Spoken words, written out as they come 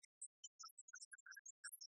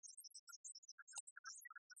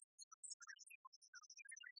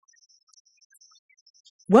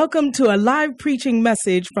Welcome to a live preaching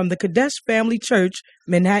message from the Kadesh Family Church,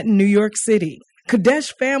 Manhattan, New York City.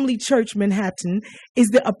 Kadesh Family Church, Manhattan is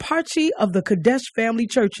the eparchy of the Kadesh Family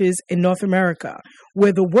Churches in North America,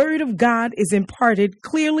 where the Word of God is imparted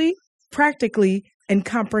clearly, practically, and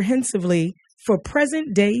comprehensively for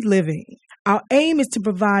present-day living. Our aim is to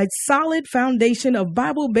provide solid foundation of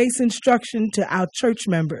Bible-based instruction to our church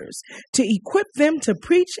members, to equip them to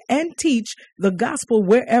preach and teach the gospel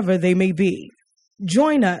wherever they may be.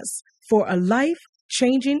 Join us for a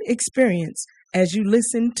life-changing experience as you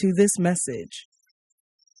listen to this message.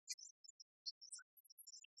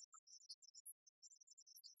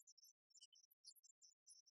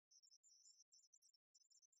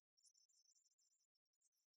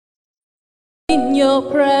 In your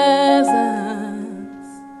presence,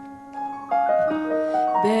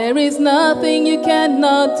 there is nothing you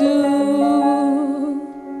cannot do.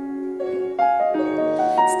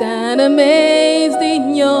 Stand amazed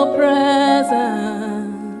in your presence.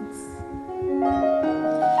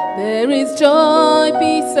 There is joy,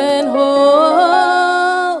 peace, and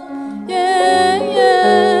hope. Yeah,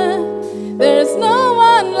 yeah. There's no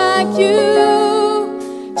one like you,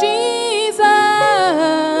 Jesus.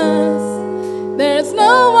 There's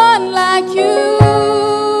no one like you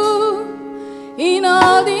in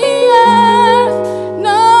all the earth.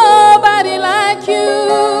 Nobody like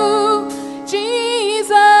you, Jesus.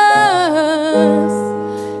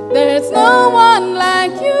 There's no one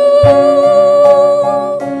like you.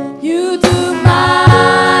 You do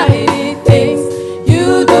mighty things.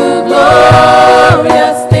 You do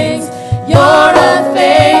glorious things. You're a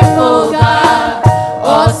faithful God.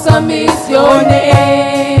 Awesome is your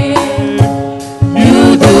name.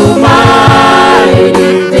 You do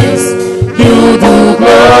mighty things. You do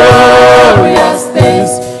glorious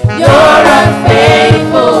things. You're a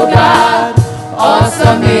faithful God.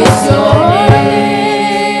 Awesome is your name.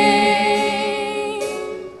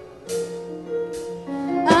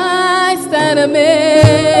 I stand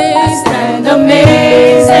amazed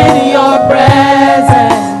in your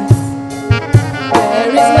presence.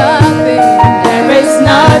 There is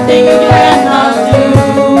nothing you cannot do.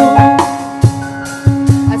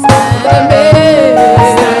 I stand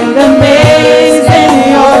amazed in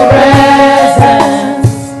your presence.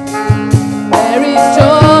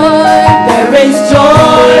 There is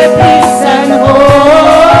joy, peace, and hope.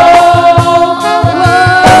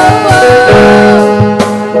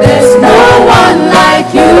 There's no one like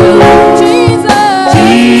you, Jesus.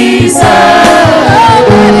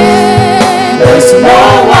 There's no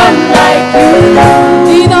one like you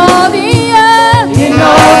in all the earth.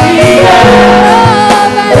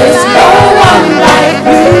 There's no one like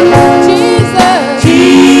you, Jesus.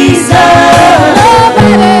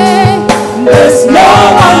 There's no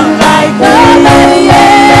one like you.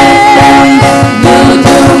 You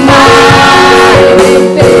do mighty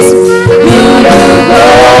things. You do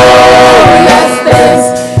glorious things.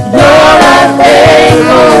 You're a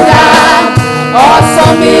faithful God.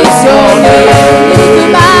 Awesome is your name. You do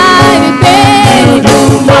mighty things. You do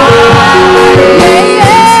mighty things.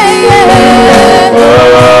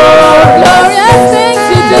 Glorious things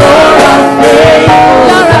you do. You're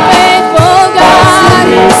a faithful God.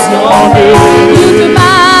 Awesome is your name. You do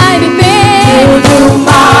mighty things. You do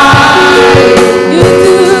mighty. You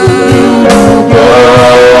do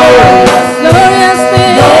glorious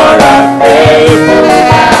things. You're a faithful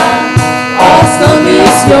God. Awesome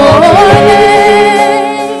is your name.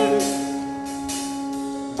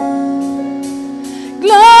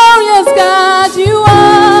 Glorious God you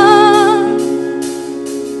are.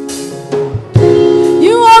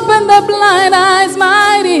 You open the blind eyes,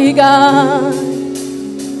 mighty God.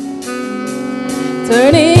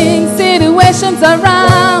 Turning situations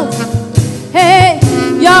around. Hey,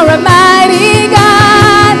 you're a mighty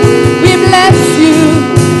God. We bless you.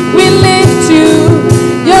 We lift you.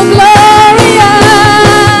 You're glorious.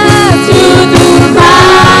 You do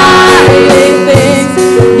mighty things.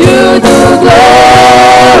 You do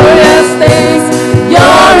glorious things.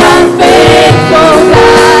 You're a faithful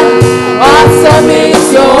God. Awesome is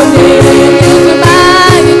your name. You do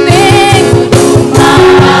mighty things.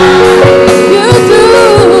 You do.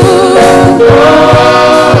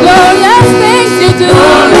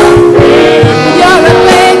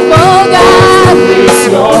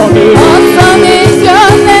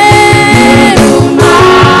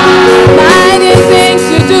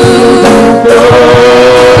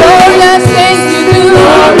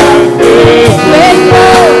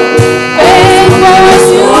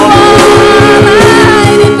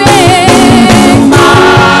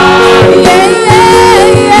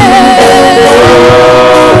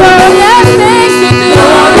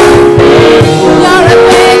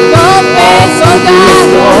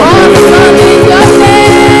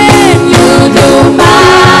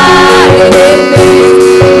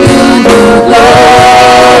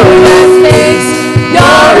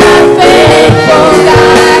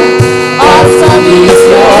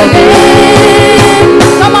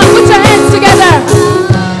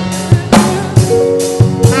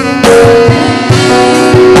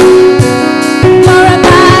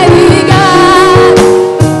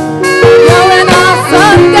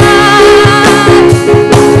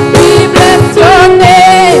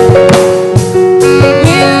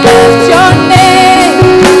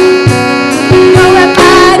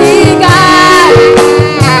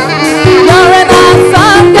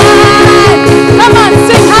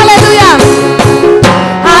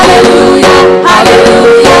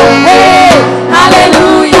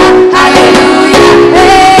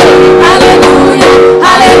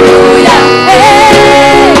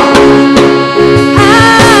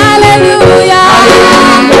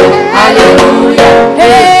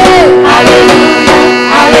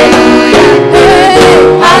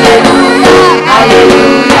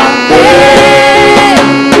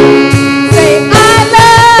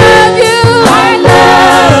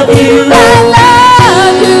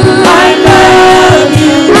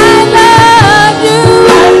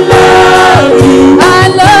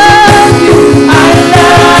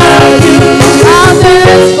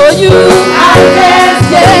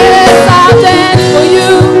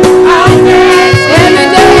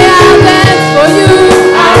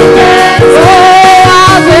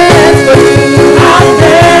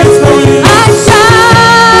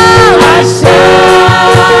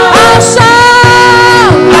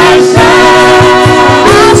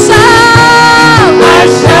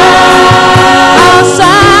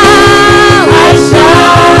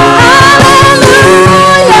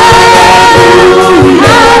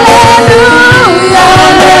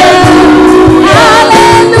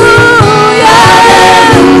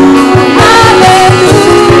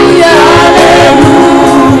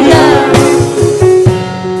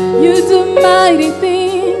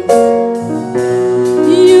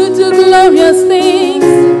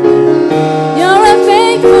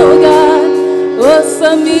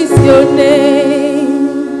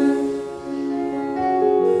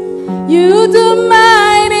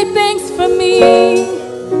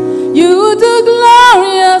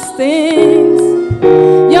 things.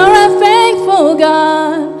 You're a faithful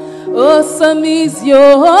God. Awesome is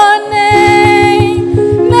your name,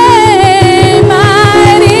 mighty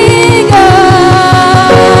God.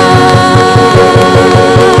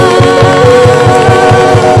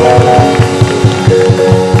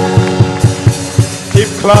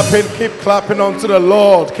 Keep clapping unto the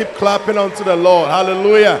Lord. Keep clapping unto the Lord.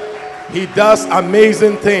 Hallelujah. He does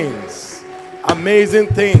amazing things. Amazing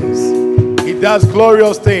things. He does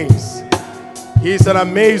glorious things. He's an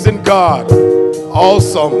amazing God.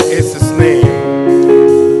 Awesome is his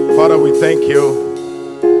name. Father, we thank you.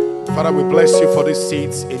 Father, we bless you for these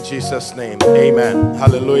seeds in Jesus' name. Amen.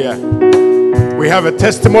 Hallelujah. We have a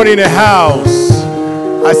testimony in the house.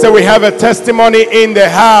 I said we have a testimony in the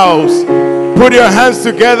house. Put your hands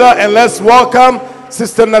together and let's welcome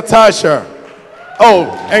Sister Natasha. Oh,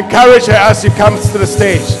 encourage her as she comes to the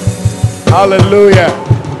stage. Hallelujah.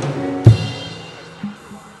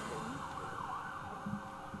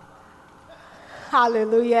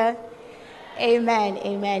 Hallelujah. Amen,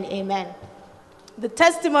 amen, amen. The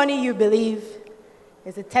testimony you believe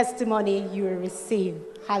is a testimony you will receive.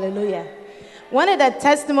 Hallelujah. One of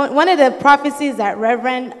the prophecies that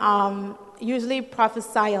Reverend usually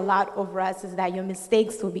prophesy a lot over us is that your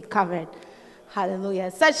mistakes will be covered. Hallelujah.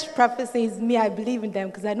 Such prophecies, I believe in them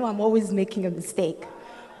because I know I'm always making a mistake,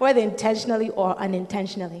 whether intentionally or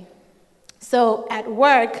unintentionally. So at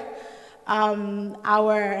work,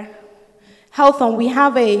 our health home, we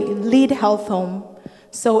have a lead health home.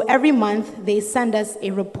 So every month they send us a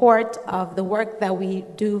report of the work that we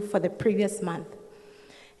do for the previous month.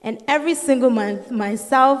 And every single month,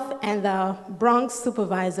 myself and the Bronx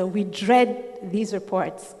supervisor, we dread these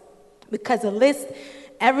reports because it lists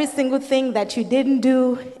every single thing that you didn't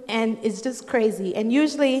do, and it's just crazy. And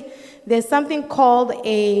usually there's something called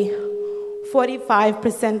a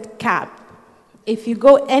 45% cap. If you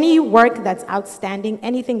go any work that's outstanding,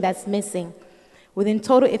 anything that's missing, within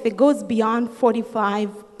total, if it goes beyond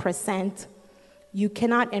 45%, you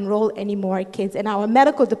cannot enroll any more kids. In our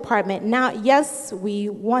medical department, now, yes, we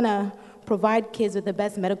want to provide kids with the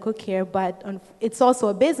best medical care, but it's also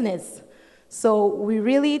a business. So we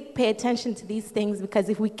really pay attention to these things because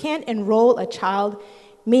if we can't enroll a child,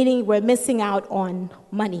 meaning we're missing out on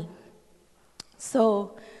money.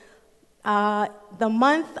 So the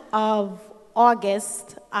month of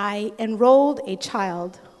August, I enrolled a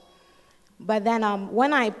child, but then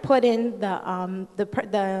when I put in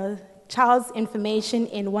the child's information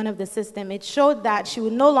in one of the system, it showed that she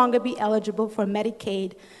would no longer be eligible for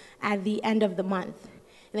Medicaid at the end of the month.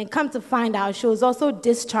 And then come to find out, she was also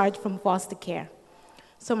discharged from foster care.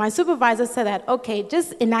 So my supervisor said that, okay,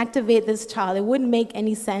 just inactivate this child. It wouldn't make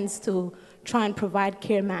any sense to try and provide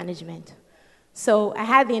care management. So I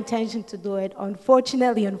had the intention to do it.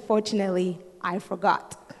 Unfortunately, I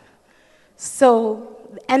forgot. So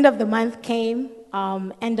the end of the month came,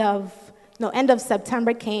 end of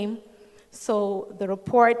September came. So the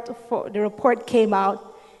report came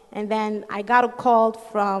out, and then I got a call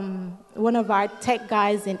from one of our tech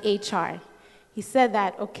guys in HR. He said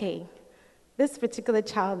that, okay, this particular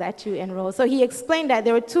child that you enrolled. So he explained that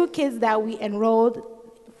there were 2 kids that we enrolled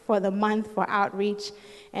for the month for outreach,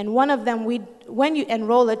 and one of them, when you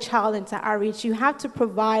enroll a child into outreach, you have to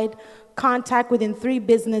provide contact within 3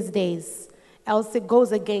 business days. Else it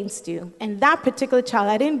goes against you. And that particular child,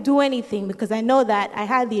 I didn't do anything because I know that I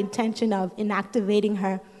had the intention of inactivating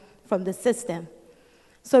her from the system.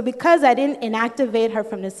 So because I didn't inactivate her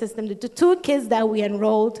from the system, the 2 kids that we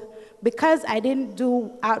enrolled, because I didn't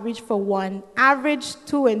do outreach for one, averaged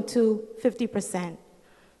 2 and 2, 50%.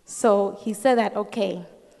 So he said that, okay,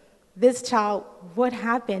 this child, what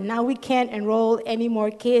happened? Now we can't enroll any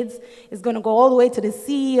more kids. It's going to go all the way to the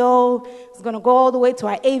CEO. It's going to go all the way to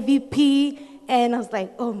our AVP. And I was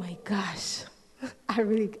like, oh my gosh, I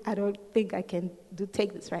don't think I can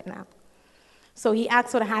take this right now. So he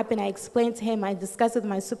asked what happened. I explained to him. I discussed with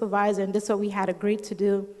my supervisor, and this is what we had agreed to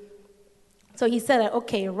do. So he said,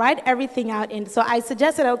 okay, write everything out. And so I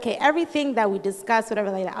suggested, okay, everything that we discussed,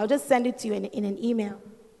 whatever like that, I'll just send it to you in an email.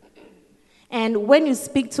 And when you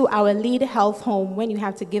speak to our lead health home, when you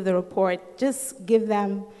have to give the report, just give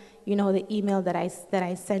them, the email that I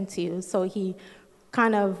sent to you. So he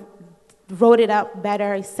kind of wrote it up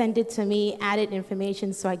better, he sent it to me, added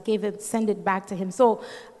information, so I send it back to him. So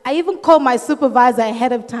I even called my supervisor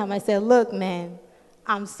ahead of time. I said, look, man,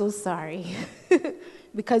 I'm so sorry.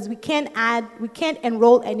 Because we can't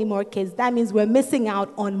enroll any more kids. That means we're missing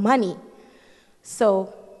out on money.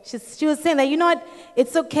 So she was saying that, you know what,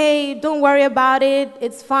 it's okay, don't worry about it,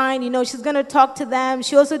 it's fine, she's going to talk to them.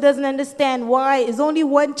 She also doesn't understand why it's only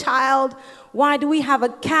one child. Why do we have a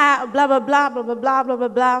cat? Blah, blah, blah, blah, blah, blah, blah, blah,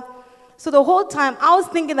 blah. So the whole time, I was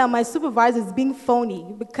thinking that my supervisor is being phony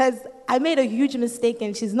because I made a huge mistake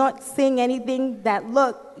and she's not saying anything that,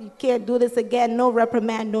 look, you can't do this again, no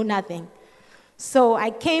reprimand, no nothing. So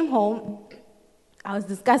I came home, I was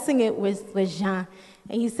discussing it with Jean,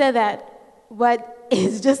 and he said that, but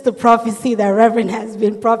it's just a prophecy that Reverend has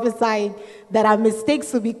been prophesying that our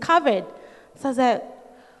mistakes will be covered. So I said,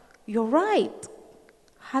 you're right.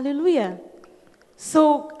 Hallelujah.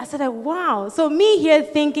 So I said, wow. So me here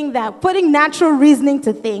thinking that putting natural reasoning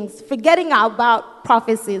to things, forgetting about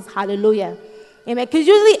prophecies, hallelujah. Amen. Because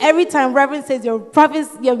usually every time Reverend says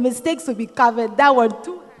your mistakes will be covered, that word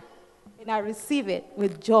too, and I receive it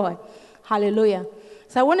with joy. Hallelujah.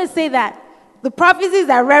 So I want to say that the prophecies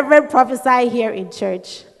that Reverend prophesy here in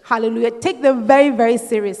church, hallelujah, take them very, very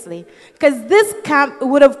seriously. Because this camp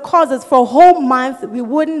would have caused us for a whole month, we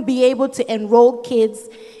wouldn't be able to enroll kids.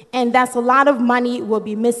 And that's a lot of money we'll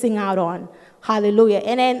be missing out on. Hallelujah.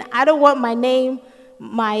 And then I don't want my name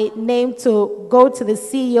to go to the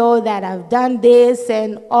CEO that I've done this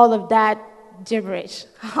and all of that gibberish.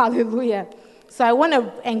 Hallelujah. So I want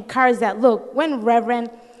to encourage that. Look, when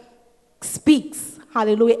Reverend speaks,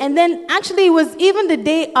 hallelujah. And then actually it was even the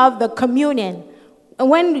day of the communion. And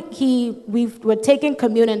when we were taking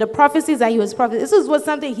communion, the prophecies that he was prophesying, this was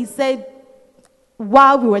something he said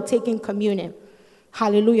while we were taking communion.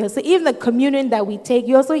 Hallelujah. So even the communion that we take,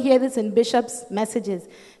 you also hear this in Bishop's messages.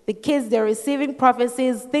 The kids, they're receiving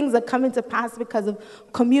prophecies. Things are coming to pass because of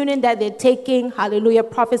communion that they're taking. Hallelujah.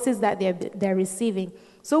 Prophecies that they're receiving.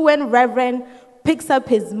 So when Reverend picks up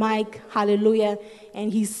his mic, hallelujah,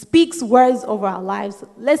 and he speaks words over our lives,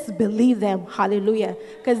 let's believe them. Hallelujah.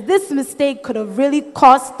 Because this mistake could have really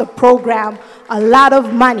cost the program a lot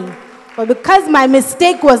of money. But because my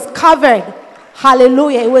mistake was covered,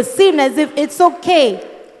 hallelujah, it was seen as if it's okay.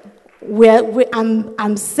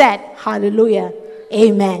 I'm set. Hallelujah.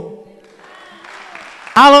 Amen.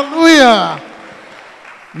 Hallelujah.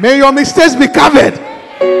 May your mistakes be covered.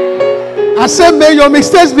 I said, may your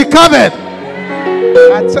mistakes be covered.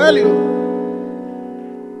 I tell you.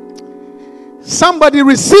 Somebody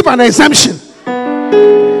receive an exemption.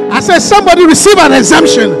 I said, somebody receive an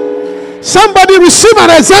exemption. Somebody receive an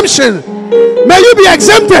exemption. May you be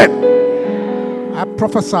exempted. I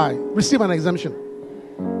prophesy, receive an exemption.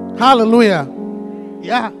 Hallelujah.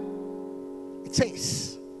 Yeah. It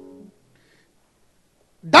says,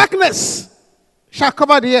 darkness shall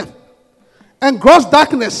cover the earth, and gross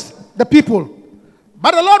darkness the people.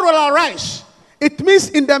 But the Lord will arise. It means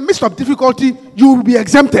in the midst of difficulty, you will be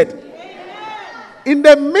exempted. In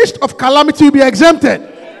the midst of calamity, you will be exempted.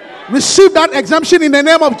 Receive that exemption in the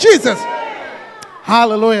name of Jesus.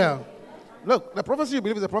 Hallelujah. Look, the prophecy you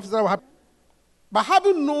believe is the prophecy that will happen. But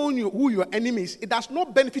having known who your enemy is, it does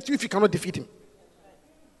not benefit you if you cannot defeat him.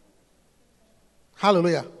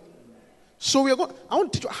 Hallelujah. So I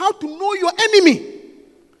want to teach you how to know your enemy.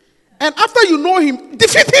 And after you know him,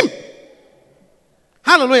 defeat him.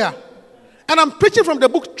 Hallelujah. And I'm preaching from the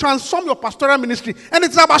book, Transform Your Pastoral Ministry. And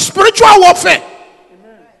it's about spiritual warfare.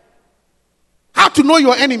 Amen. How to know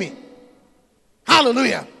your enemy.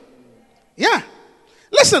 Hallelujah. Yeah.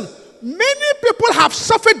 Listen, many people have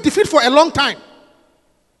suffered defeat for a long time.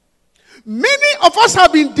 Many of us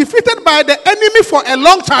have been defeated by the enemy for a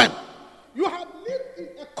long time. You have lived in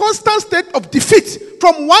a constant state of defeat,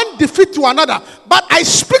 from one defeat to another. But I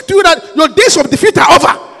speak to you that your days of defeat are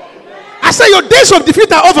over. I say your days of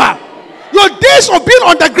defeat are over. Your days of being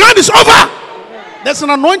on the ground is over. There's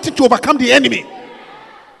an anointing to overcome the enemy.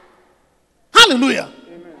 Hallelujah.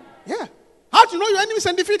 Yeah. How to know your enemies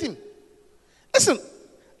and defeat him? Listen,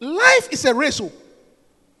 life is a race.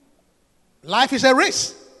 Life is a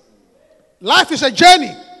race. Life is a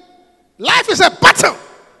journey. Life is a battle.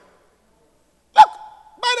 Look,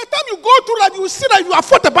 by the time you go through life, you will see that you have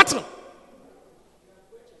fought a battle.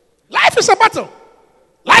 Life is a battle.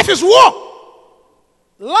 Life is war.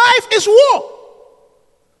 Life is war.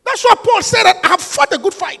 That's why Paul said that I have fought a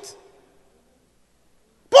good fight.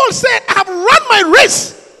 Paul said, I have run my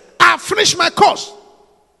race. I have finished my course.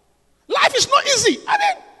 Life is not easy. I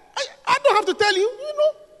mean, I don't have to tell you, you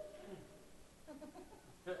know.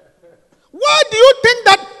 Why do you think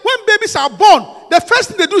that when babies are born, the first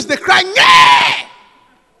thing they do is they cry, yeah!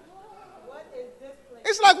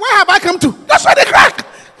 It's like, where have I come to? That's why they cry.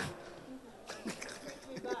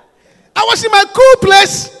 I was in my cool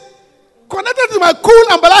place, connected to my cool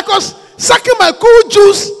umbilicus, sucking my cool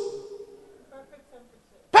juice.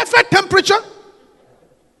 Perfect temperature.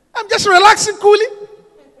 I'm just relaxing coolly.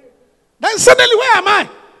 Then suddenly, where am I?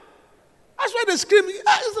 That's why they scream.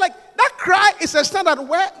 It's like that cry is a standard.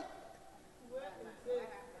 Where?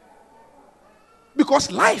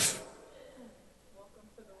 Because life.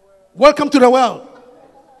 Welcome to the world.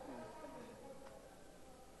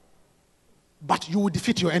 But you will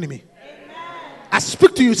defeat your enemy. Amen. I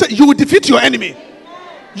speak to you, say you will defeat your enemy. Amen.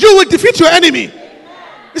 You will defeat your enemy. Amen.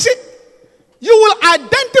 You see, you will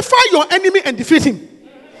identify your enemy and defeat him.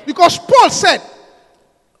 Because Paul said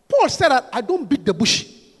that I don't beat the bush.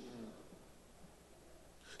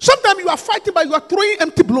 Sometimes you are fighting, but you are throwing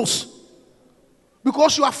empty blows.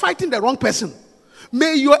 Because you are fighting the wrong person.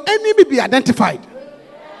 May your enemy be identified.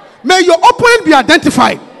 May your opponent be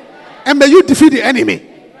identified. And may you defeat the enemy.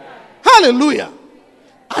 Hallelujah.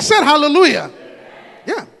 I said hallelujah.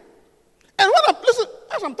 Yeah. And listen,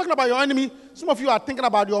 as I'm talking about your enemy, some of you are thinking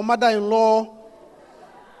about your mother-in-law,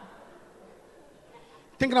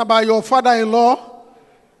 thinking about your father-in-law.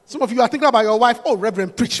 Some of you are thinking about your wife. Oh,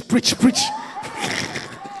 Reverend, preach. No,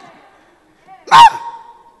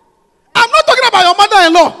 I'm not talking about your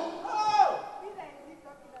mother-in-law.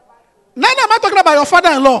 Neither am I talking about your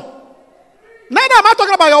father-in-law. Neither am I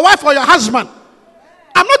talking about your wife or your husband.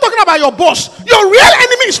 I'm not talking about your boss. Your real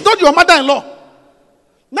enemy is not your mother-in-law.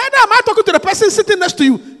 Neither am I talking to the person sitting next to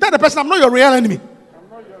you. Tell the person, I'm not your real enemy.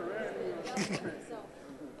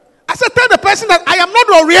 I said, tell the person that I am not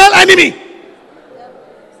your real enemy.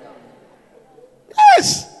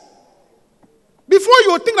 Yes. Before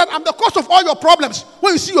you think that I'm the cause of all your problems,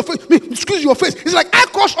 when you see your face, excuse your face, it's like I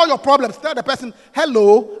caused all your problems. Tell the person,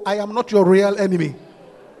 hello, I am not your real enemy.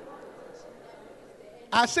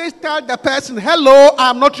 I say, tell the person, hello,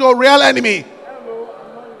 I'm not your real enemy.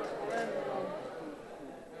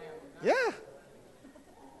 Yeah.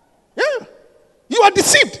 Yeah. You are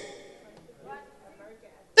deceived.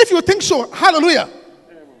 If you think so, hallelujah.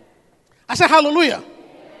 I said, hallelujah.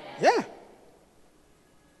 Yeah.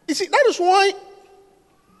 You see, that is why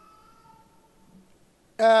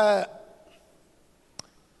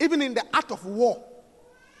even in the art of war,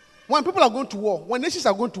 when people are going to war, when nations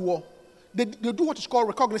are going to war, they do what is called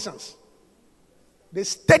reconnaissance. They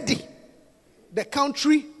study the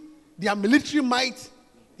country, their military might,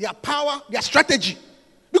 their power, their strategy.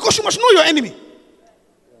 Because you must know your enemy.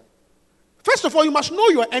 First of all, you must know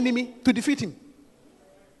your enemy to defeat him.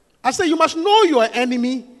 I say you must know your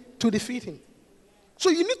enemy to defeat him. So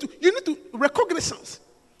you need to reconnaissance.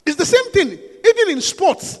 It's the same thing. Even in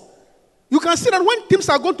sports, you can see that when teams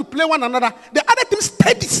are going to play one another, the other team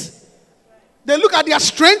studies. They look at their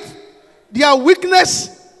strength, their weakness,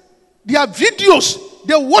 their videos.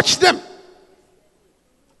 They watch them.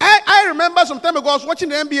 I remember some time ago I was watching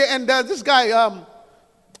the NBA and there's this guy,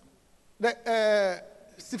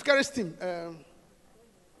 Steve Kerr's team,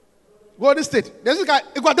 Golden State. There's this guy,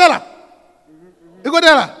 Iguodala.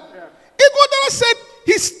 Iguodala said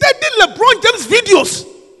he studied LeBron James' videos.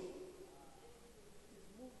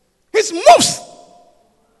 His moves.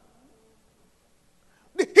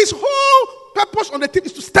 His whole purpose on the team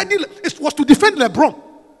is to study, was to defend LeBron.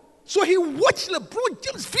 So he watched LeBron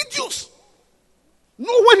James' videos.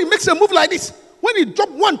 Know when he makes a move like this. When he drop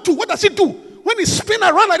 1, 2, what does he do? When he spin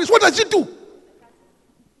around like this, what does he do?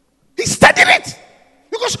 He studied it.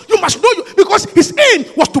 Because you must know, because his aim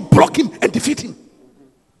was to block him and defeat him.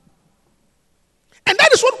 And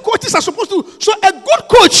that is what coaches are supposed to do. So a good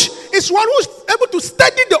coach is one who is able to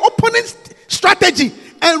study the opponent's strategy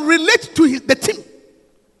and relate to the team.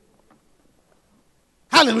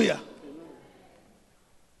 Hallelujah.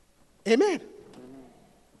 Amen.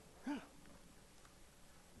 Yeah.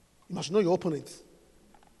 You must know your opponent.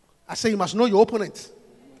 I say you must know your opponent.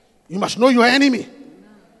 You must know your enemy.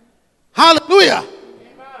 Hallelujah.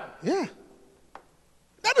 Yeah.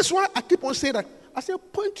 That is why I keep on saying that. I say,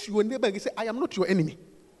 point to your neighbor and say, I am not your enemy.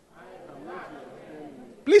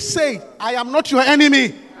 Please say, I am not your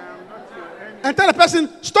enemy. And tell the person,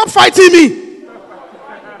 stop fighting me.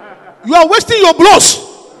 You are wasting your blows.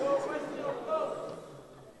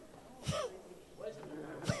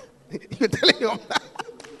 You're telling him that.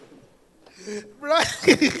 No,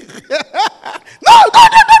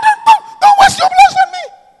 don't waste your blows on me.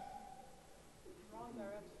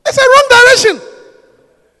 It's a wrong direction.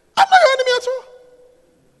 I'm not your enemy at all.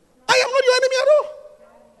 I am not your enemy at all.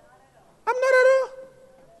 I'm not at all.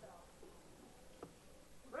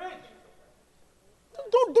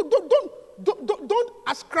 Don't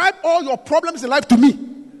ascribe all your problems in life to me.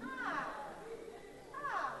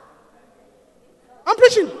 I'm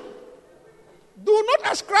preaching. Do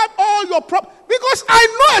not ascribe all your problems. Because I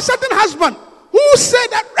know a certain husband who said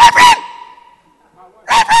that, Reverend,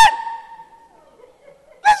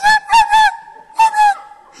 listen, Reverend,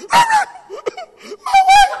 my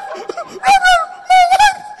wife, Reverend,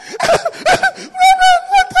 I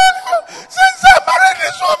tell you, since I married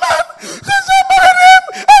this woman, since I married him,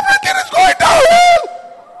 everything is going down.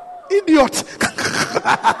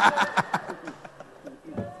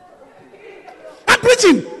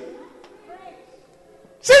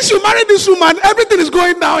 marry this woman, everything is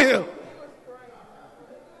going downhill.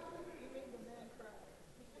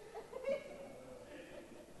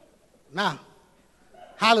 Now,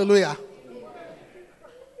 hallelujah.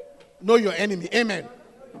 Know your enemy. Amen.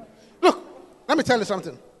 Look, let me tell you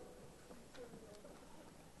something.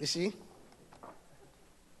 You see?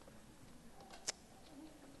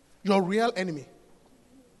 Your real enemy,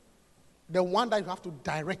 the one that you have to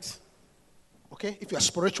direct, okay, if you are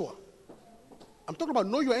spiritual. I'm talking about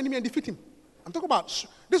know your enemy and defeat him. I'm talking about,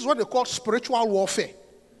 this is what they call spiritual warfare.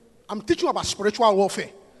 I'm teaching you about spiritual warfare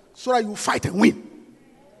so that you fight and win.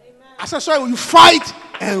 Amen. I said, so you fight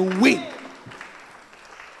and win.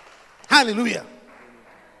 Hallelujah.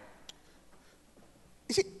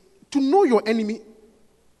 You see, to know your enemy,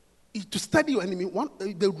 to study your enemy,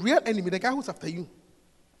 the real enemy, the guy who's after you,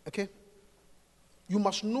 okay, you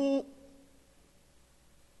must know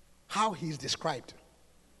how he is described.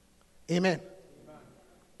 Amen.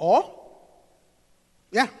 Or,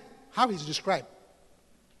 yeah, how he's described.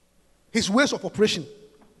 His ways of operation.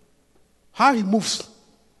 How he moves.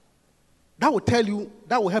 That will tell you,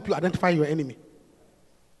 that will help you identify your enemy.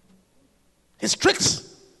 His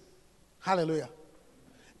tricks. Hallelujah.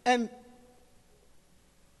 And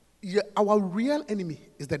our real enemy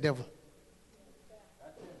is the devil.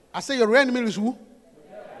 I say your real enemy is who?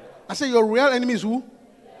 I say your real enemy is who?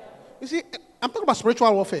 You see, I'm talking about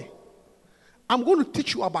spiritual warfare. I'm going to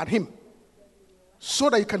teach you about him so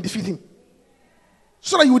that you can defeat him.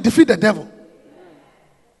 So that you will defeat the devil.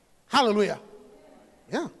 Hallelujah.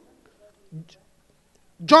 Yeah.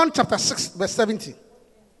 John chapter 6, verse 17.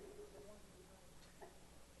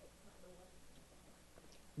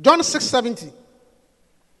 John 6:70.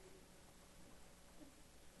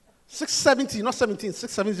 6:70, not 17,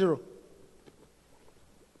 670.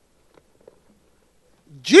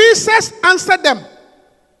 Jesus answered them,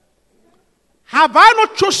 have I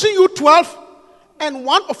not chosen you 12, and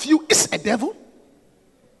one of you is a devil?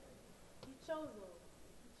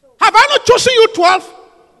 Have I not chosen you 12,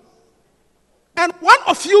 and one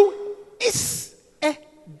of you is a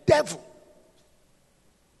devil?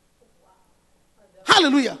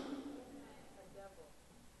 Hallelujah.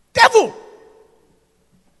 Devil.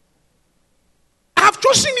 I have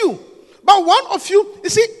chosen you, but one of you, you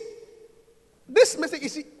see, this message, you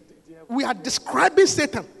see, we are describing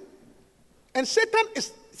Satan. And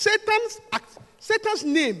Satan's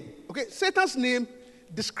name, okay, Satan's name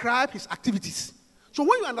describes his activities. So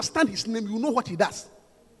when you understand his name, you know what he does.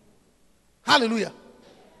 Hallelujah.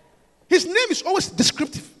 His name is always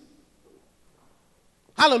descriptive.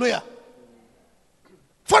 Hallelujah.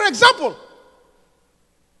 For example,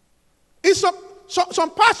 in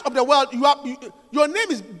some parts of the world, your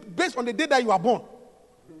name is based on the day that you are born.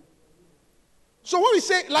 So when we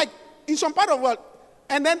say, like, in some part of the world,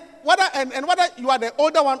 and then whether you are the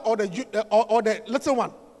older one or the little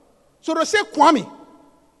one. So they say Kwame.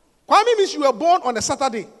 Kwame means you were born on a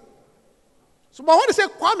Saturday. So but when they say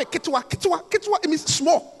Kwame Kitwa, it means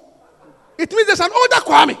small. It means there's an older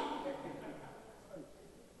Kwame.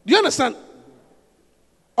 Do you understand?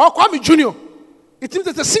 Or Kwame Junior. It means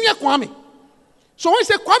there's a senior Kwame. So when you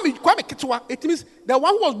say Kwame Kitwa, it means the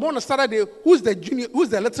one who was born on Saturday, who's the junior, who's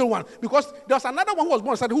the little one. Because there's another one who was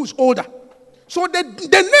born on Saturday who's older. So the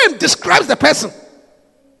name describes the person.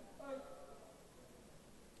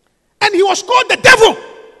 And he was called the devil.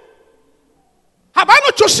 Have I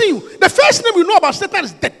not chosen you? The first name we know about Satan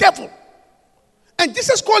is the devil. And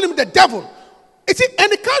Jesus called him the devil. And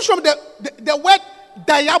it comes from the word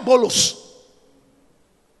diabolos.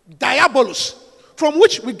 Diabolos. From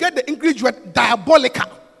which we get the English word diabolical.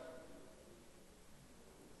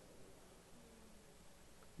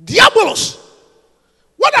 Diabolos.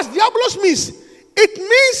 What does diabolos mean?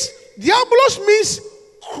 Diabolos means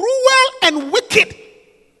cruel and wicked.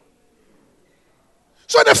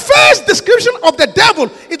 So the first description of the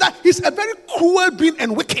devil is that he's a very cruel being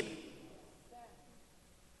and wicked.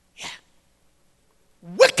 Yeah.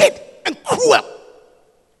 Wicked and cruel.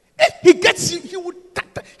 If he gets you,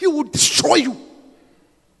 he would destroy you.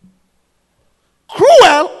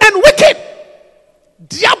 Cruel and wicked.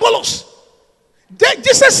 Diabolos.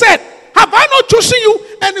 Jesus said, have I not chosen you,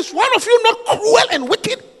 and is one of you not cruel and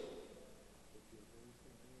wicked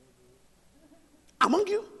among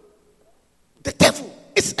you? The devil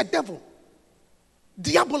is a devil.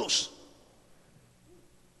 Diabolos.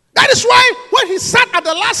 That is why when he sat at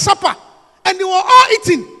the Last Supper and they were all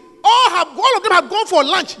eating, all of them have gone for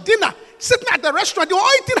lunch, dinner, sitting at the restaurant, they were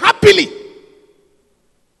all eating happily,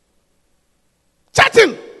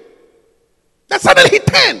 chatting. Then suddenly he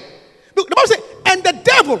turned. Look, the Bible says, and the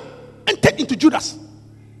devil entered into Judas.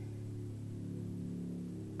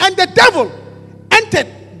 And the devil entered,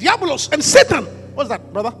 Diabolos and Satan. What's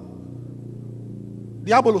that, brother?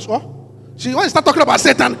 Diabolos, oh? See, when you start talking about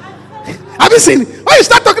Satan, have you seen? When you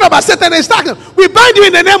start talking about Satan, we bind you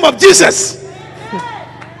in the name of Jesus.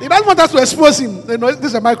 He doesn't want us to expose him. You know, this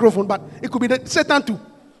is a microphone, but it could be Satan too.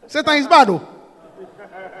 Satan is bad, though.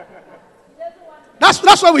 That's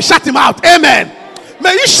why we shut him out. Amen.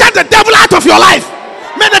 May you shut the devil out of your life.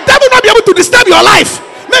 May the devil not be able to disturb your life.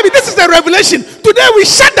 Maybe this is the revelation. Today we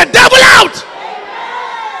shut the devil out.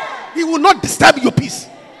 He will not disturb your peace.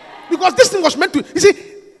 Because this thing was meant to, you see,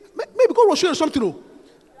 maybe God will show you something. No?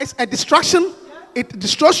 It's a distraction. It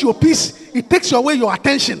destroys your peace. It takes away your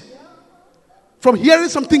attention from hearing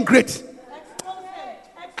something great.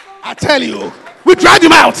 I tell you, we drive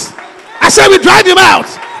him out. I said we drive him out.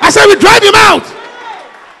 I said we drive him out.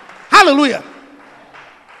 Hallelujah.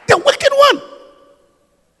 The wicked one.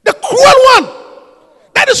 The cruel one.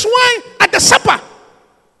 That is why at the supper,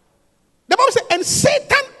 the Bible says, and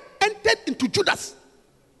Satan entered into Judas.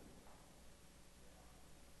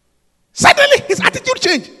 Suddenly his attitude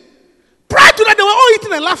changed. Prior to that, they were all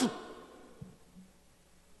eating and laughing.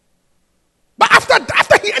 But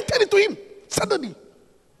after he entered into him, suddenly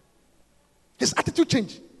his attitude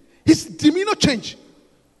changed. His demeanor changed.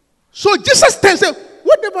 So Jesus said,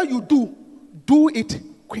 whatever you do, do it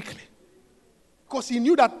quickly. Because he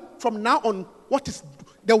knew that from now on, what is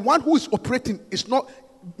the one who is operating is not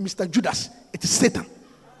Mr. Judas, it is Satan.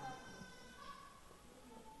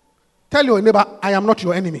 Tell your neighbor, I am not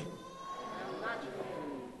your enemy.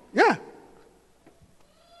 Yeah.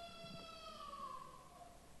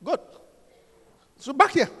 Good. So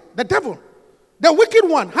back here, the devil, the wicked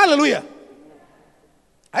one, hallelujah.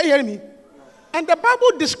 Are you hearing me? And the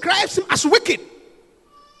Bible describes him as wicked.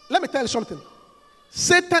 Let me tell you something.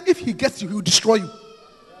 Satan, if he gets you, he will destroy you.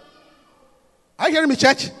 Are you hearing me,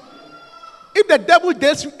 church? If the devil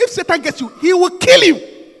gets you, if Satan gets you, he will kill you.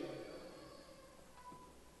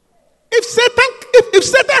 If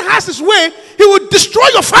Satan has his way, he will destroy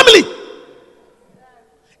your family.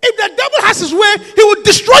 If the devil has his way, he will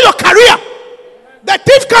destroy your career. The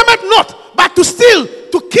thief cometh not, but to steal,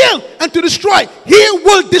 to kill, and to destroy. He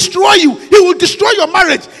will destroy you. He will destroy your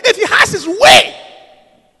marriage. If he has his way.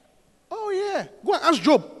 Oh yeah. Go and ask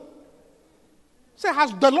Job. Say,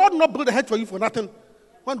 has the Lord not built a hedge for you for nothing?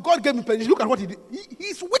 When God gave him permission, look at what he did.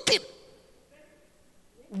 He's wicked.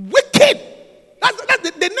 Wicked. That's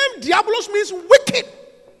the name Diabolos means wicked.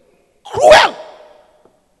 Cruel.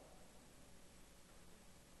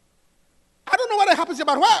 I don't know what happens here,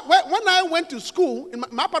 but when I went to school in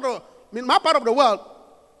my part of the world,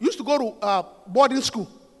 used to go to boarding school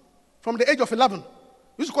from the age of 11.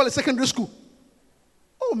 Used to call it secondary school.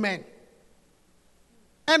 Oh man.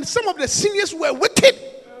 And some of the seniors were wicked.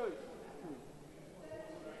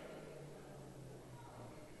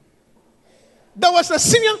 There was a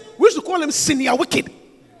senior, we used to call him Senior Wicked.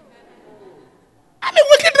 I mean,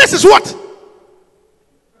 wickedness is what?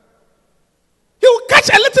 He will catch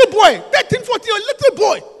a little boy, 13, 14, a little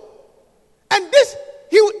boy. And this,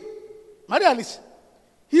 Maria Alice,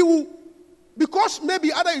 he will, because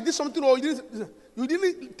maybe either you did something or you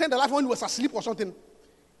didn't turn the light when he was asleep or something,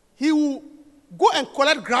 he will go and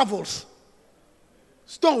collect gravels,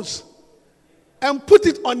 stones, and put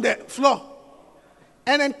it on the floor.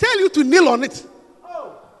 And then tell you to kneel on it.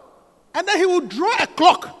 And then he will draw a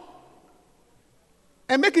clock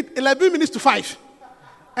and make it 11 minutes to 5.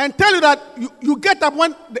 And tell you that you get up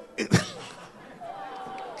when...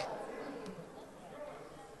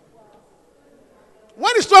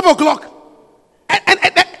 when it's 12 o'clock. And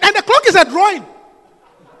the clock is a drawing.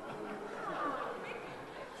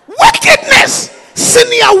 Wickedness!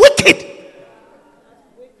 Senior wicked.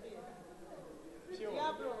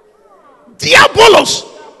 Diabolos.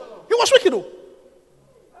 He was wicked though.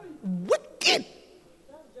 Wicked.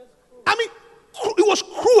 I mean, he was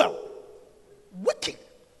cruel. Wicked.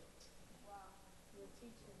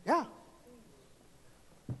 Yeah.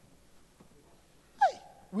 Hey,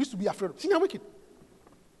 we used to be afraid of senior wicked.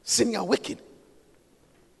 Senior wicked.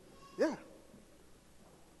 Yeah.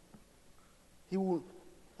 He will,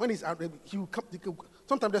 when he's out, he will come.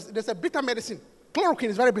 Sometimes there's a bitter medicine. Chloroquine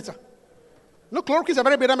is very bitter. No, chloroquine is a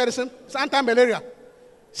very bitter medicine. It's anti-malaria.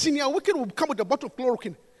 Senior wicked will come with a bottle of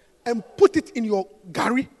chloroquine and put it in your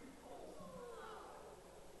gari.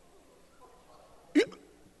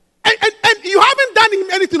 And you haven't done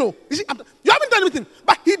him anything. No. You see, you haven't done anything.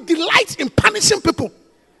 But he delights in punishing people.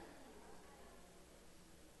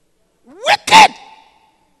 Wicked.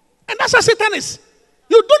 And that's how Satan is.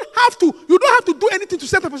 You don't have to do anything to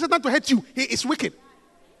Satan for Satan to hurt you. He is wicked.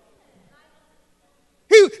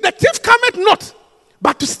 The thief cometh not,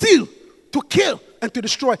 but to steal, to kill, and to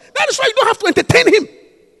destroy. That is why you don't have to entertain him.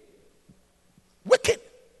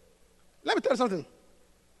 tell you something.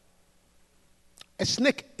 A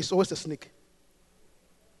snake is always a snake.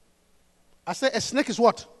 I said a snake is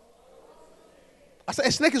what? I said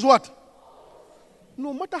a snake is what?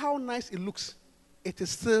 No matter how nice it looks, it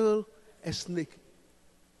is still a snake.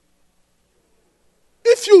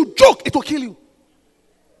 If you joke, it will kill you.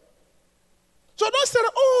 So don't say,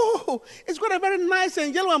 oh, it's got a very nice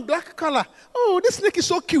and yellow and black color. Oh, this snake is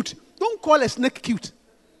so cute. Don't call a snake cute.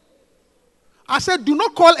 I said, do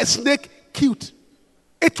not call a snake cute.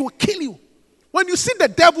 It will kill you. When you see the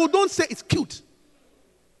devil, don't say it's cute.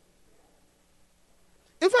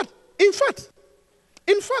 In fact,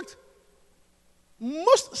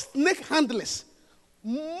 most snake handlers,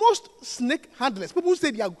 people who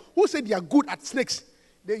say they are good at snakes,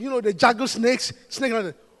 they juggle snakes,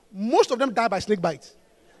 most of them die by snake bites.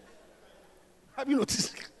 Have you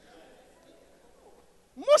noticed?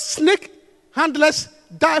 Most snake handlers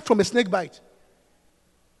die from a snake bite.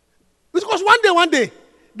 Because one day,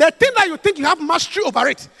 the thing that you think you have mastery over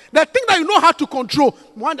it, the thing that you know how to control,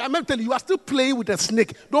 I'm going to tell you, you are still playing with a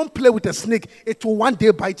snake. Don't play with a snake. It will one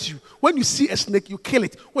day bite you. When you see a snake, you kill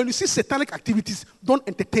it. When you see satanic activities, don't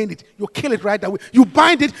entertain it. You kill it right away. You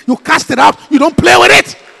bind it, you cast it out, you don't play with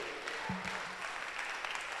it.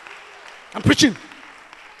 I'm preaching.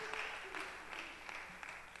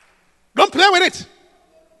 Don't play with it.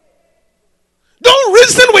 Don't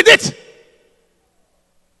reason with it.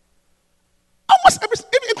 Almost every,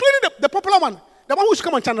 including the popular one, the one who used to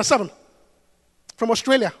come on Channel 7 from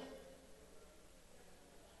Australia.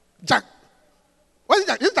 Jack. What is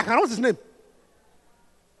Jack? Is it Jack Hanna? What's his name?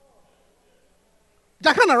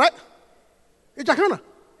 Jack Hanna, right? It's Jack Hanna.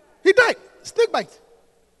 He died. Snake bite.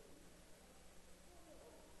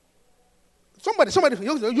 Somebody,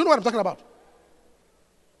 you know what I'm talking about.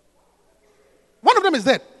 One of them is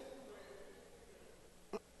dead.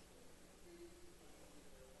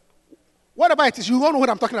 Whatever it is, you all know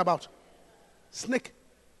what I'm talking about. Snake.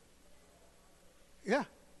 Yeah.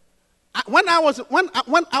 When I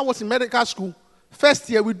was in medical school, first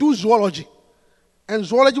year we do zoology, and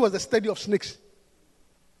zoology was the study of snakes.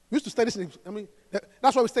 We used to study snakes. I mean,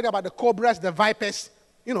 that's why we study about the cobras, the vipers.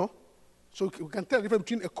 So we can tell the difference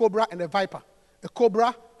between a cobra and a viper. A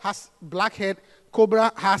cobra has black head.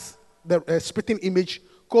 Cobra has the spitting image.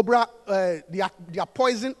 Cobra, their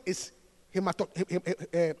poison is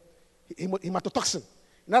hematotoxin.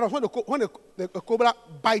 In other words, when a cobra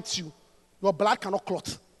bites you, your blood cannot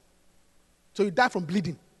clot. So you die from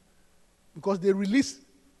bleeding because they release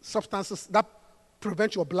substances that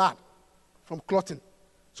prevent your blood from clotting.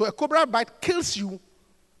 So a cobra bite kills you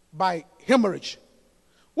by hemorrhage,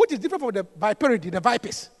 which is different from the viperidae, the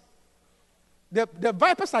vipers. The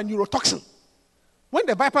vipers are neurotoxin. When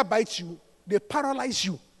the viper bites you, they paralyze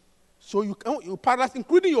you. So you paralyze,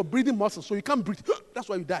 including your breathing muscles, so you can't breathe. That's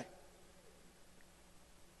why you die.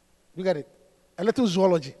 You get it? A little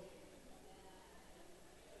zoology.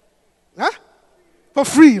 Huh? For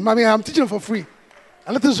free. I'm teaching for free.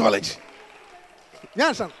 A little zoology. You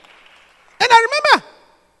understand? And I remember,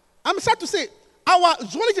 I'm sad to say, our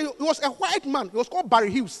zoology, he was a white man. He was called Barry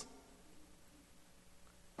Hughes.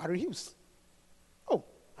 Barry Hughes. Oh,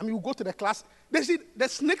 we go to the class. They see the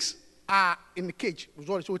snakes are in the cage.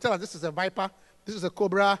 So we tell us this is a viper, this is a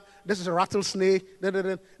cobra, this is a rattlesnake. Then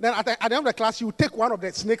at the end of the class, you take one of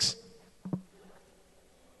the snakes.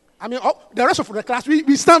 The rest of the class,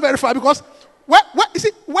 we stand very far because where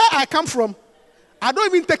I come from, I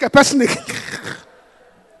don't even take a pet snake.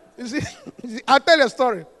 You see, I'll tell you a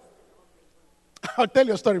story.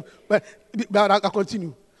 But I'll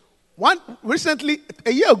continue. Recently,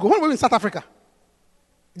 a year ago, when we were in South Africa,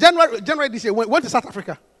 January this year, we went to South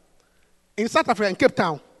Africa. In South Africa, in Cape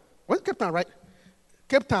Town. What's Cape Town, right?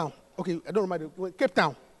 Cape Town. Okay, I don't remember. Cape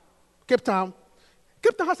Town. Cape Town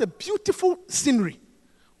has a beautiful scenery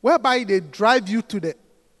whereby they drive you to the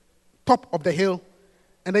top of the hill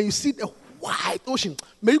and then you see the wide ocean.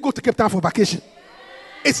 May you go to Cape Town for vacation.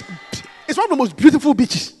 It's one of the most beautiful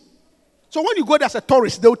beaches. So when you go there as a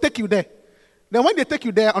tourist, they will take you there. Then when they take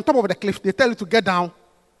you there, on top of the cliff, they tell you to get down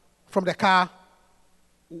from the car,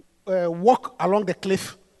 walk along the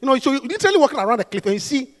cliff. So you literally walking around the cliff and you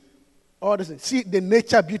see all this, see the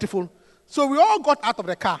nature beautiful. So we all got out of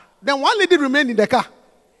the car. Then one lady remained in the car.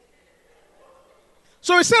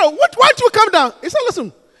 So he said, why don't you come down? He said,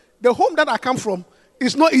 listen, the home that I come from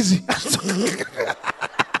is not easy.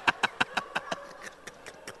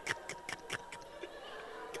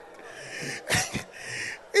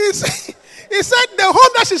 He said the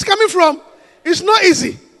home that she's coming from is not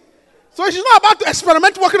easy. So she's not about to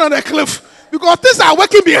experiment walking on a cliff because things are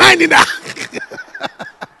working behind in her.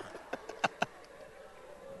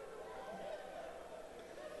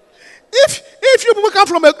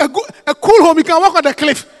 come from a cool home, you can walk on the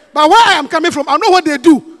cliff. But where I am coming from, I know what they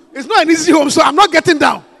do. It's not an easy home, so I'm not getting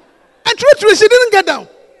down. And truly, she didn't get down.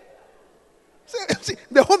 See,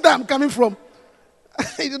 the home that I'm coming from,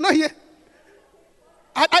 he did not hear.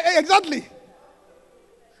 Exactly.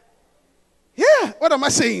 Yeah, what am I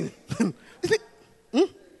saying?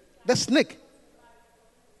 The snake.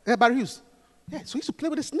 Barry Hughes. Yeah, so he used to play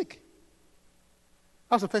with the snake.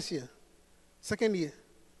 That was the first year. Second year.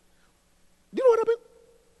 Do you know what happened?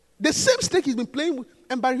 The same snake he's been playing with,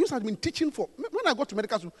 and Barry Hughes has been teaching for, when I got to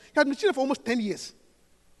medical school, he had been teaching for almost 10 years.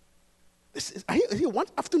 I hear one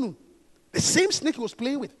afternoon, the same snake he was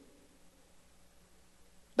playing with,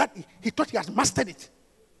 that he thought he has mastered it.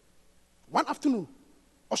 One afternoon,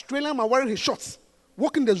 Australian man wearing his shorts,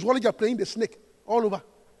 walking the zoology playing the snake all over.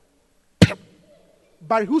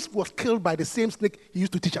 Barry Hughes was killed by the same snake he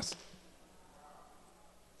used to teach us.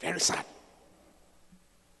 Very sad.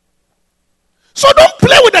 So don't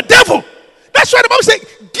play with the devil. That's why the Bible says,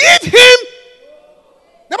 give him.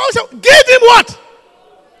 The Bible says, give him what?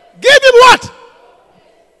 Give him what?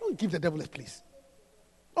 Don't give the devil a place.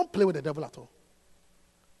 Don't play with the devil at all.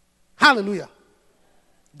 Hallelujah.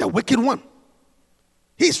 The wicked one.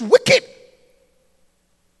 He's wicked.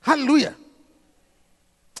 Hallelujah.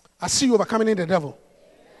 I see you overcoming the devil.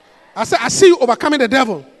 I said, I see you overcoming the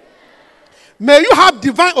devil. May you have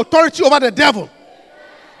divine authority over the devil.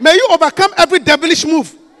 May you overcome every devilish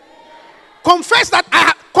move. Confess that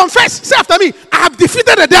confess. Say after me, I have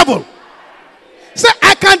defeated the devil. Say,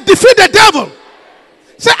 I can defeat the devil.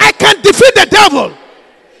 Say, I can defeat the devil.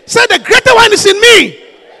 Say, the greater one is in me.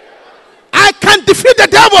 I can defeat the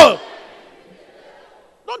devil.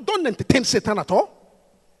 Don't entertain Satan at all.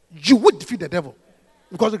 You would defeat the devil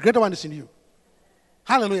because the greater one is in you.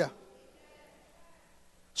 Hallelujah.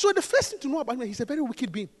 So the first thing to know about him, he's a very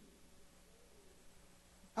wicked being.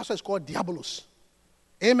 That's why it's called Diabolos.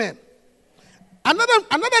 Amen.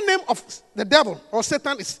 Another name of the devil or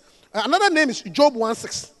Satan is, another name is Job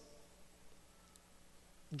 1:6.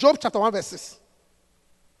 Job chapter 1 verse 6.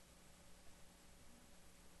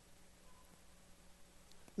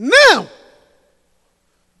 Now,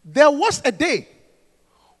 there was a day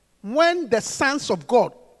when the sons of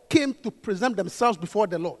God came to present themselves before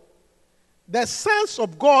the Lord. The sons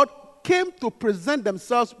of God came to present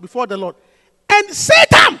themselves before the Lord. And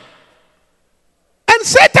Satan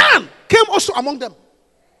came also among them.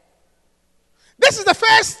 This is the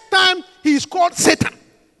first time he is called Satan.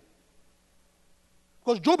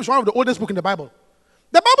 Because Job is one of the oldest books in the Bible.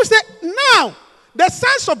 The Bible said, now the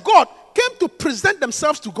sons of God came to present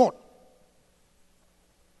themselves to God.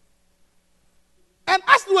 And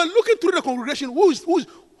as they were looking through the congregation,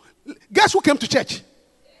 guess who came to church?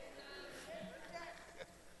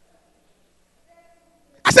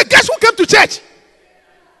 I said, guess who came to church?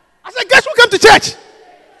 I said, guess who came to church?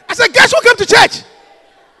 I said, guess who came to church?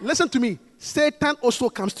 Listen to me. Satan also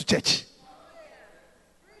comes to church.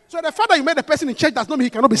 So the fact that you met a person in church does not mean he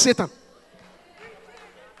cannot be Satan.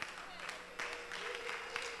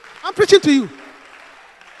 I'm preaching to you.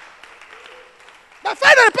 The fact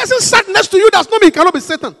that the person sat next to you does not mean he cannot be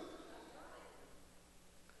Satan.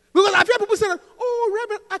 Because I've heard people say, oh,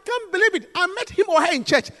 Reverend, I can't believe it. I met him or her in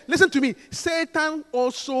church. Listen to me. Satan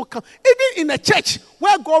also comes. Even in a church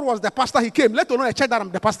where God was the pastor, he came. Let alone a church that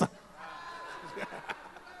I'm the pastor.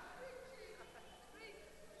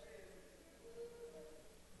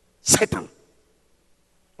 Satan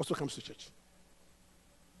also comes to church.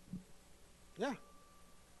 Yeah.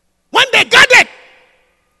 When they gathered,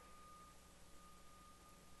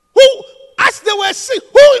 as they were singing,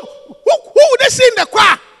 who would they see in the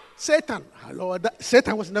choir? Satan. Lord,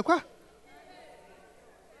 Satan was in the choir.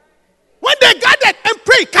 When they gathered and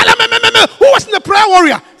prayed, who was in the prayer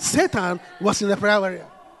warrior? Satan was in the prayer warrior.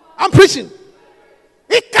 I'm preaching.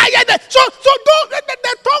 So don't,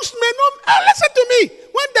 the tongues may not. Listen to me.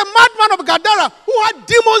 When the madman of Gadara, who had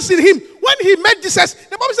demons in him, when he met Jesus,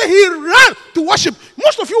 the Bible says he ran to worship.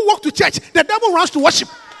 Most of you walk to church. The devil runs to worship.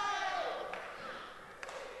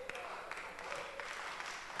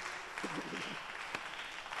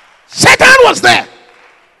 Satan was there.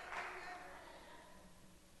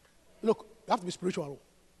 Look, you have to be spiritual.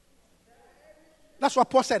 That's what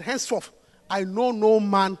Paul said. Henceforth, I know no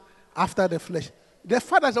man after the flesh. The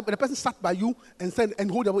fact that the person sat by you and said and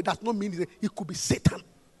hold away does not mean he could be Satan.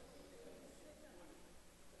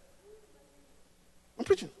 I'm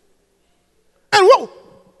preaching. And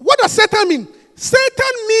what does Satan mean?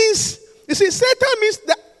 Satan means, you see, Satan means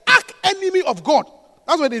the arch enemy of God.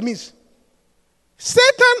 That's what it means.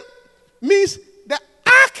 Satan means the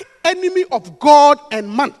arch enemy of God and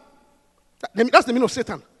man. That's the meaning of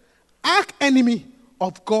Satan. Arch enemy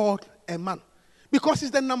of God and man. Because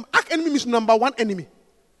he's the arch enemy means number one enemy.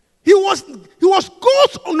 He was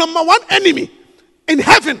God's number one enemy in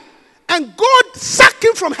heaven. And God sacked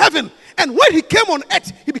him from heaven. And when he came on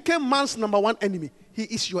earth, he became man's number one enemy. He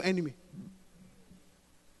is your enemy.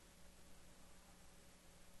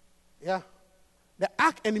 Yeah. The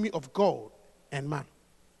arch enemy of God and man.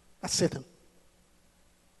 That's Satan.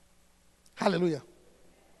 Hallelujah.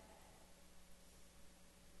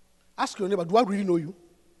 Ask your neighbor, do I really know you?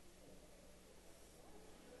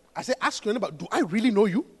 I say, ask your neighbor, do I really know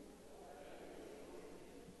you?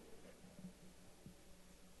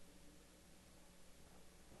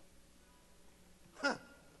 Huh.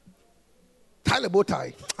 Tie the bow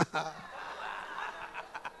tie.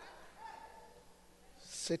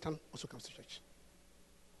 Satan also comes to church.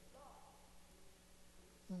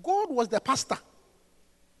 God was the pastor.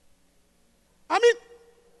 I mean,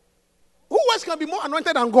 who else can be more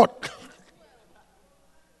anointed than God?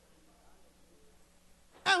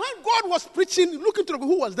 And when God was preaching, looking to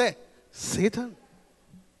who was there? Satan.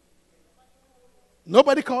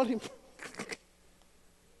 Nobody called him.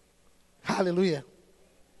 Hallelujah.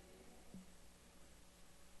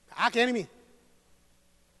 The arch enemy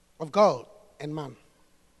of God and man.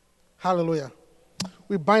 Hallelujah.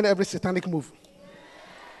 We bind every satanic move.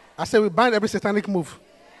 I say we bind every satanic move.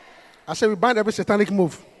 I say we bind every satanic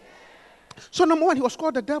move. So number one, he was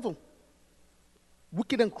called the devil.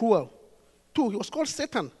 Wicked and cruel. 2, he was called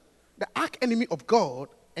Satan, the arch enemy of God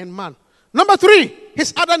and man. Number 3,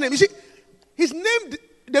 his other name. You see, his name,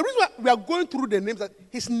 the reason why we are going through the names, that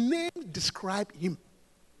his name describes him.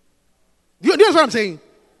 Do you understand what I'm saying?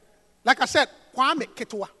 Like I said, Kwame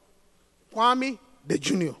Ketua. Kwame the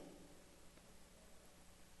Junior.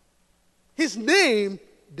 His name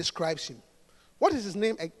describes him. What is his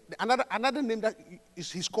name? Another name that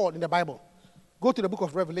he's called in the Bible. Go to the book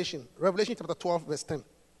of Revelation. Revelation chapter 12, verse 10.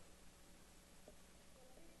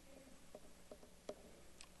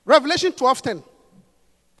 Revelation 12:10.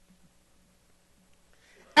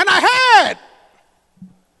 And I heard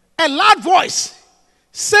a loud voice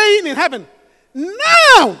saying in heaven,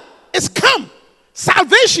 now is come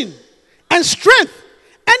salvation and strength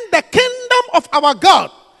and the kingdom of our God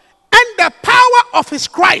and the power of his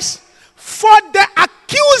Christ. For the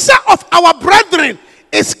accuser of our brethren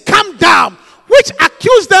is come down, which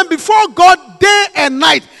accused them before God day and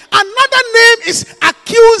night. Another name is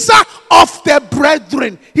accuser of the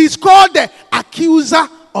brethren. He's called the accuser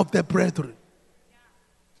of the brethren.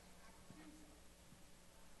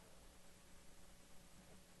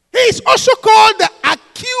 He is also called the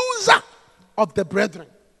accuser of the brethren.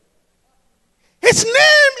 His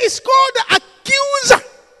name is called the accuser.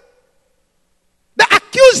 The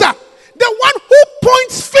accuser. The one who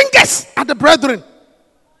points fingers at the brethren.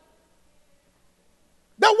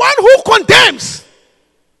 The one who condemns.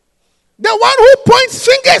 The one who points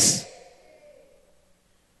fingers.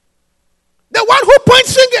 The one who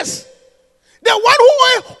points fingers. The one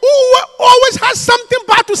who always has something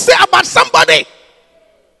bad to say about somebody.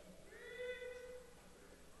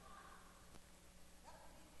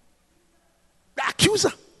 The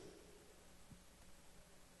accuser.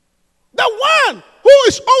 The one who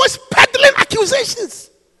is always peddling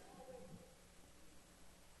accusations.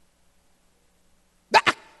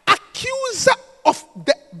 The accuser of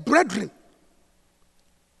the brethren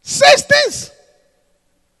says things,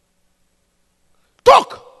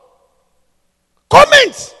 talk,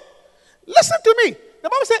 comments. Listen to me. The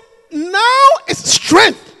Bible says, now is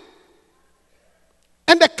strength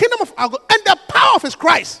and the kingdom of our God and the power of his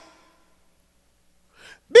Christ.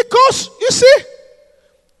 Because you see,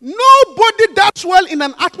 nobody does well in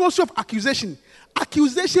an atmosphere of accusation.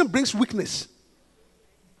 Accusation brings weakness.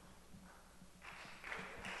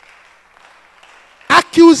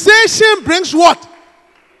 Accusation brings what?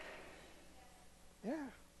 Yeah.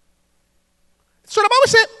 So the Bible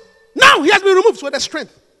said, now he has been removed, so there's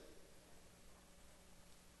strength.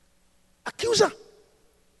 Accuser.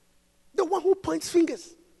 The one who points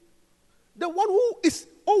fingers. The one who is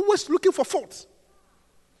always looking for faults.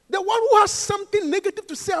 The one who has something negative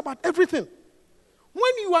to say about everything.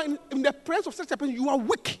 When you are in the presence of such a person, you are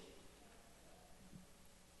weak.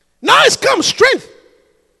 Now it's come strength.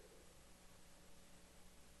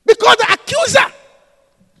 Because the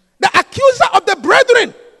accuser of the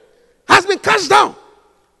brethren has been cast down.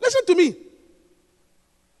 Listen to me.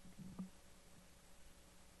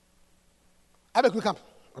 I beg you, come.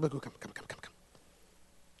 I beg you, come.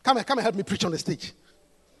 Come and help me preach on the stage.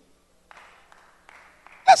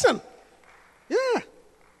 Listen. Yeah.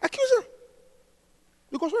 Accuser.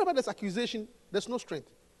 Because whenever there's accusation, there's no strength.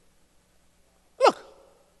 Look.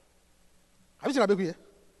 Have you seen Abeku here?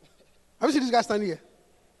 Have you seen this guy standing here?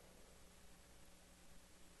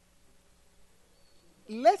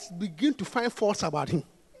 just begin to find faults about him.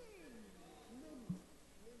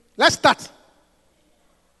 Let's start.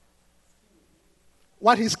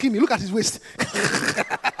 While he's skinny, look at his waist.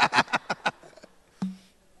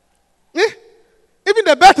 Even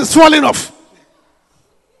the belt is falling off.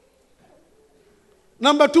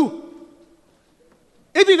 Number 2,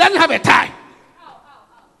 if he doesn't have a tie.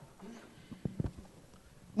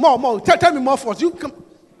 More. Tell me more faults. You come.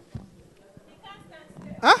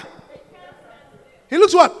 Huh? He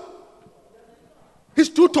looks what? He's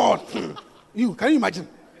too tall. Can you imagine?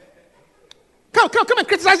 Come and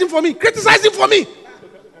criticize him for me. Criticize him for me.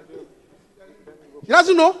 He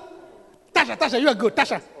doesn't know. Tasha, you are good.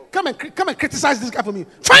 Tasha, come and criticize this guy for me.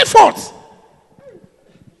 Find faults.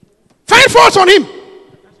 Find faults on him.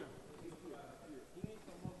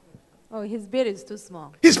 Oh, his beard is too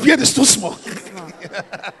small. His beard is too small.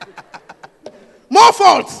 More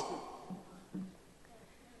faults.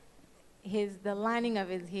 The lining of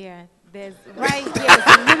his hair. There's right here. It's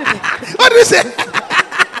a little bit. What did he say?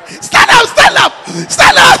 Stand up.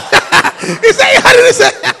 He said, how did he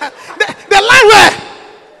say? The line where?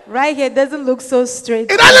 Right here doesn't look so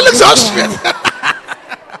straight. It doesn't look so straight.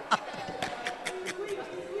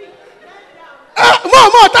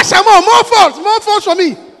 More, Tasha, more faults for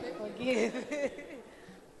me. Forgive.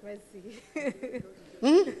 Mercy.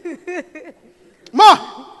 More.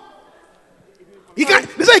 They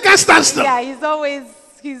say he can't stand still. Yeah,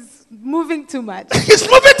 he's moving too much. He's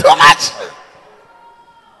moving too much.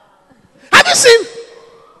 Have you seen?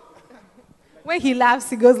 When he laughs,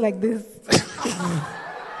 he goes like this.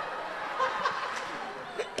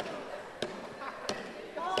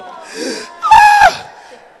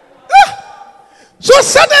 So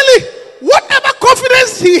suddenly, whatever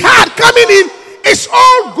confidence he had coming in, it's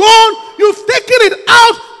all gone. You've taken it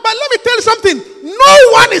out. But let me tell you something.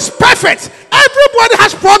 No one is perfect. Everybody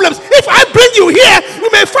has problems. If I bring you here, you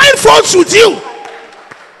may find faults with you.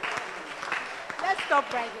 Let's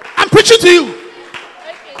stop right here. I'm preaching to you.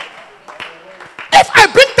 If I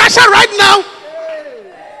bring Tasha right now,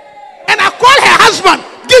 and I call her husband,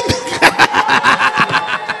 give me.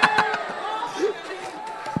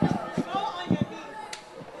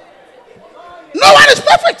 No one is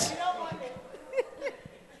perfect.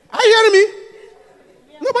 Are you hearing me?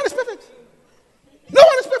 Nobody is perfect. No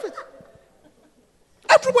one is perfect.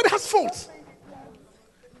 Everybody has faults.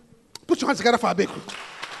 Put your hands together for a big.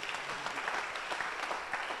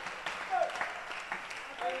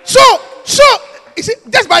 So, you see,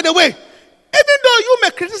 just by the way, even though you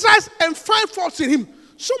may criticize and find faults in him,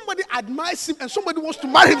 somebody admires him and somebody wants to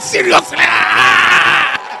marry him seriously.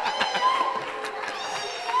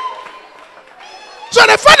 So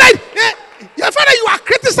the fact that you are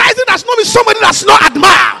criticizing does not mean somebody does not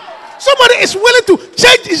admire. Somebody is willing to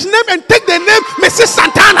change his name and take the name Mrs.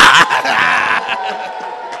 Santana.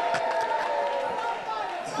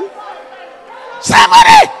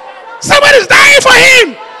 Somebody is dying for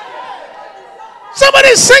him. Somebody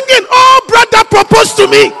is singing, "Oh, brother proposed to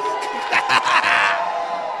me."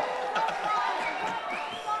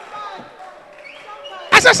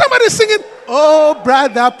 I said, somebody is singing, "Oh,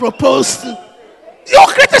 brother proposed to." You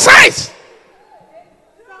criticize.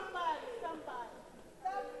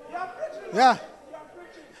 Yeah.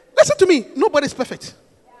 Listen to me. Nobody's perfect.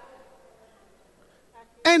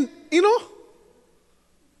 And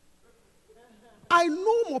I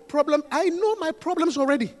know my problem. I know my problems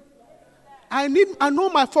already. I know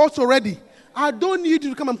my faults already. I don't need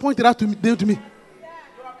you to come and point it out to me.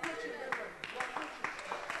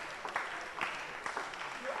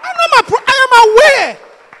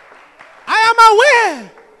 I am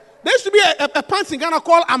aware. There used to be a pants in Ghana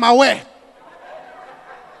called "I'm Aware."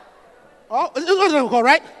 Oh, it wasn't called,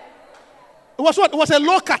 right? It was what? It was a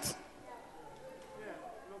low cut.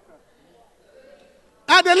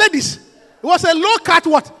 And the ladies, it was a low cut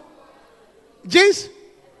what? Jeans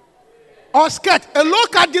or skirt. A low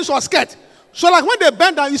cut jeans or skirt. So like when they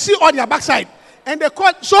bend down, you see all their backside. And they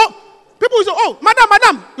call, so people will say, "Oh,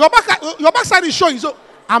 madam, your backside is showing." So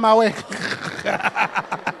I'm aware.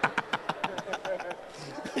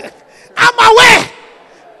 I'm aware.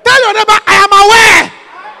 Tell your neighbor, I am aware.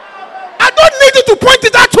 I don't need you to point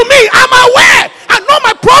it out to me. I'm aware. I know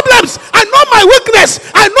my problems. I know my weakness.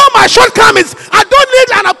 I know my shortcomings. I don't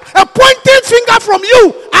need a pointing finger from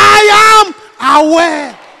you. I am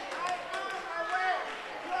aware.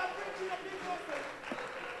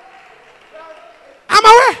 I'm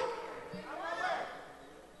aware.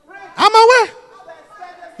 I'm aware.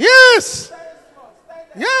 Yes.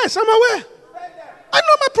 Yes, I'm aware. I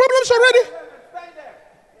know my problems already.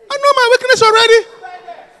 I know my weakness already.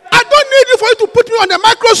 I don't need you for you to put me on the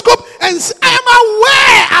microscope and say, I'm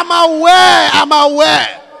aware.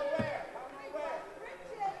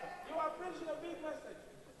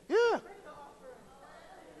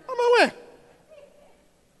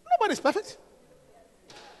 Nobody's perfect.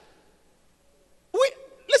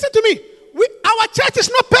 Listen to me. Our church is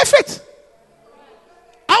not perfect.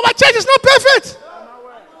 Our church is not perfect.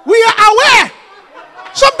 We are aware.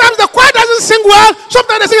 Sometimes the choir doesn't sing well.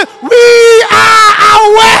 Sometimes they sing. We are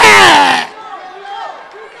aware.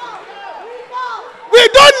 We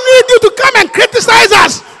don't need you to come and criticize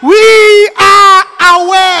us. We are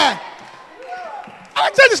aware. Our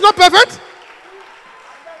church is not perfect.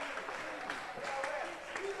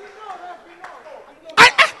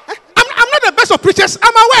 I'm not the best of preachers.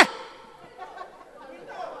 I'm aware.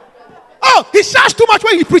 Oh, he shouts too much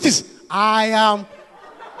when he preaches. I am.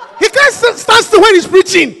 He can't stand still when he's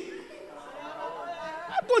preaching.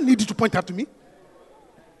 I don't need you to point out to me.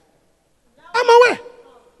 I'm aware.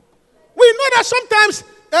 We know that sometimes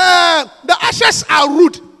the ushers are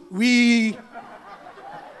rude.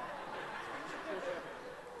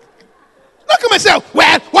 Look at myself.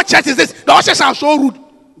 Well, what church is this? The ushers are so rude.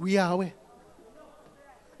 We are aware.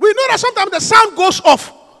 We know that sometimes the sound goes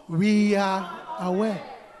off. We are aware.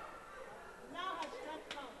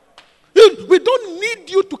 We don't need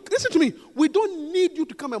you to, listen to me, we don't need you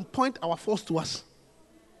to come and point our faults to us.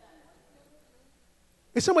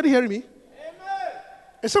 Is somebody hearing me? Amen.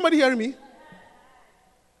 Is somebody hearing me?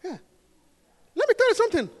 Yeah. Let me tell you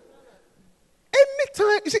something.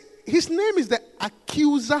 Anytime, you see, his name is the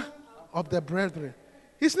accuser of the brethren.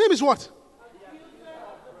 His name is what?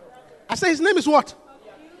 I say his name is what?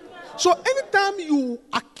 So anytime you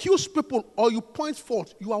accuse people or you point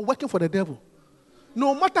fault, you are working for the devil.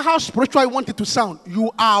 No matter how spiritual you want it to sound, you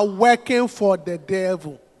are working for the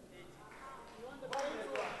devil.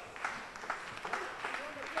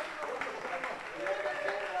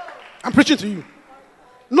 I'm preaching to you.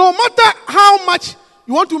 No matter how much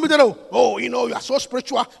you want to admit that, oh, you know, you are so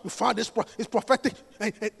spiritual, you found this, it's prophetic.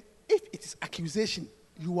 And if it is accusation,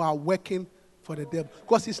 you are working for the devil.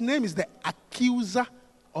 Because his name is the accuser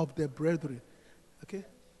of the brethren. Okay?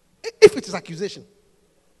 If it is accusation.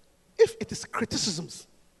 If it is criticisms,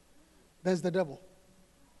 there's the devil.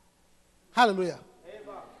 Hallelujah.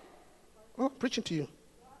 Oh, I'm preaching to you.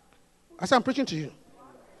 I said I'm preaching to you.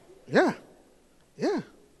 Yeah. Yeah.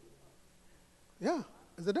 Yeah.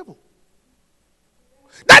 It's the devil.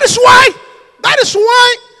 That is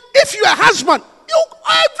why if you're a husband,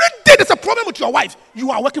 every day there's a problem with your wife, you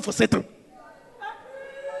are working for Satan.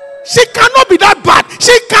 She cannot be that bad.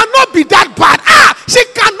 She cannot be that bad. She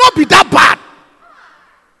cannot be that bad.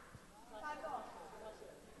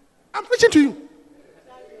 I'm preaching to you.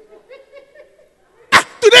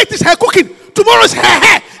 Today it is her cooking. Tomorrow is her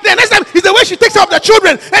hair. The next time is the way she takes care of the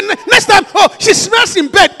children. And next time, she smells in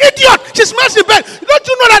bed. Idiot! She smells in bed. Don't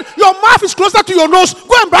you know that your mouth is closer to your nose?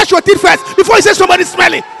 Go and brush your teeth first before you say somebody's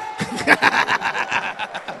smelling.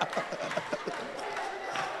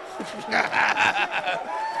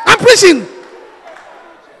 I'm preaching.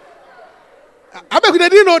 I bet you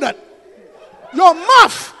didn't know that. Your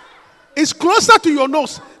mouth is closer to your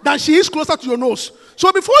nose than she is closer to your nose.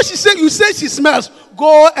 So before you say she smells,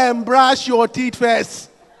 go and brush your teeth first.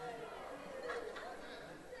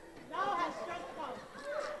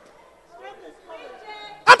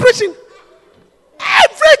 I'm preaching.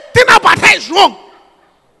 Everything about her is wrong.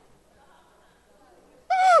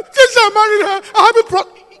 Since I married her, I have a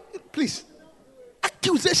problem. Please.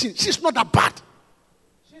 Accusation. She's not that bad.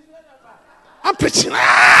 I'm preaching.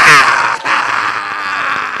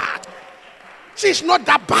 She's not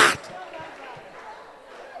that bad.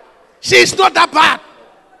 She's not that bad.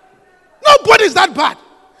 Nobody is that bad.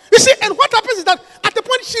 You see, and what happens is that at the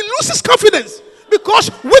point she loses confidence because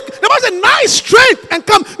there was a nice strength and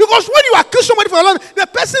come. Because when you accuse somebody for a long, the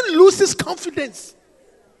person loses confidence.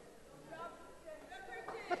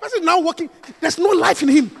 The person is now working. There's no life in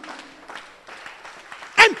him.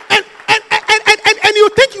 And you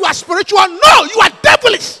think you are spiritual? No, you are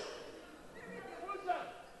devilish.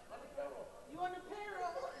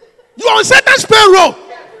 You are on Satan's payroll.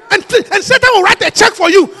 And Satan will write a check for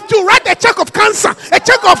you. To write a check of cancer. A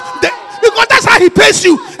check of... because that's how he pays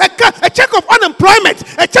you. A check of unemployment.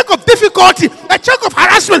 A check of difficulty. A check of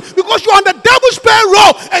harassment. Because you're on the devil's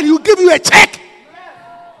payroll. And he'll give you a check.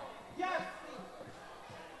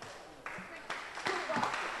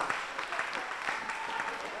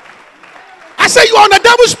 I say you're on the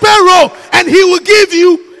devil's payroll. And he will give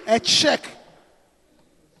you a check.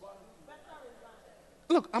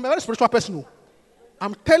 Look, I'm a very spiritual person.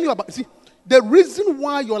 I'm telling you about, see, the reason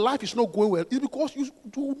why your life is not going well is because you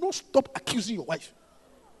do not stop accusing your wife.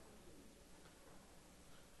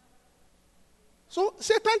 So,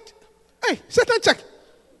 Satan, check.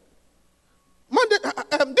 Monday,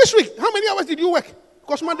 this week, how many hours did you work?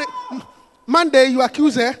 Because Monday you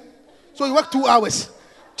accuse her, so you work 2 hours.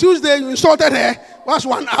 Tuesday, you insulted her. Was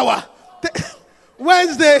 1 hour.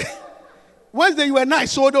 Wednesday, you were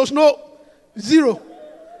nice, so there was no zero.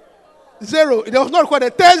 There was no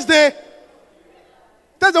recorded. Thursday,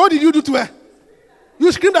 what did you do to her?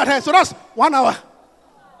 You screamed at her, so that's 1 hour.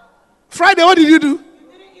 Friday, what did you do?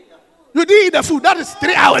 You didn't eat the food. That is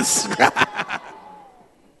 3 hours.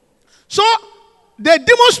 So, the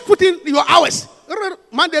demons put in your hours.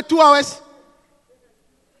 Monday, 2 hours.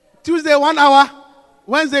 Tuesday, 1 hour.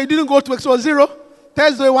 Wednesday, you didn't go to work, so 0.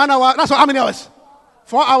 Thursday, 1 hour. That's how many hours?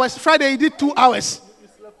 4 hours. Friday, you did 2 hours.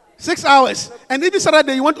 6 hours. And even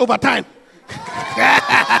Saturday, you went overtime.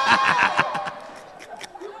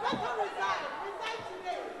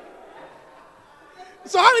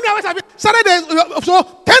 So how many hours have you? Saturday, so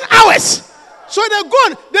 10 hours. So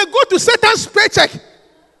they go to Satan's paycheck.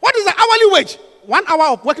 What is the hourly wage? 1 hour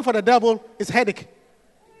of working for the devil is headache.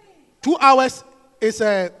 2 hours is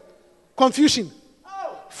confusion.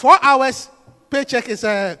 4 hours paycheck is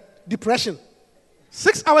depression.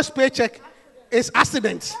 6 hours paycheck is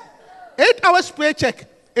accident. 8 hours paycheck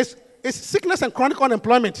is sickness and chronic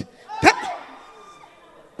unemployment. 10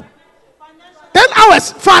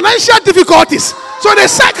 hours financial difficulties. So they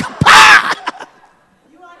sack.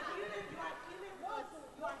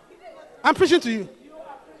 I'm preaching to you.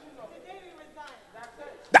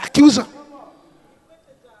 The accuser.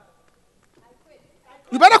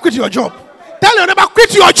 You better quit your job. Tell your neighbor,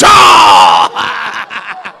 quit your job.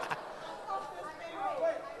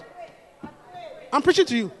 I'm preaching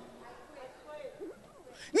to you.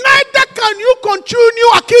 Neither can you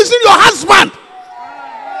continue accusing your husband.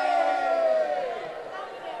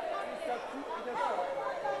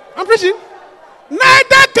 I'm preaching.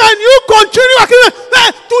 Neither can you continue accusing.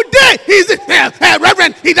 Today he's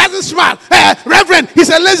Reverend, he doesn't smile. Reverend, he's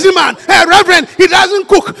a lazy man. Reverend, he doesn't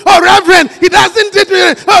cook. Oh, Reverend, he doesn't do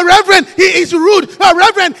it. Oh, Reverend, he is rude. Oh,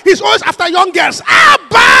 Reverend, he's always after young girls.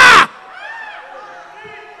 Abba!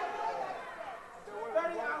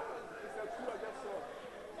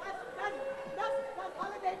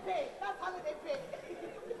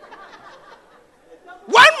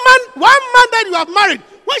 One man that you have married,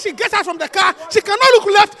 when she gets out from the car, she cannot look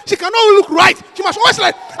left, she cannot look right. She must always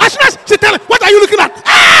like, as soon as she tells him, what are you looking at?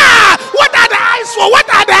 What are the eyes for? What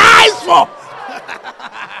are the eyes for?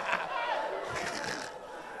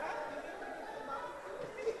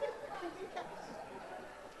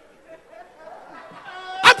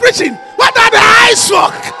 I'm preaching. What are the eyes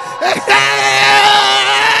for?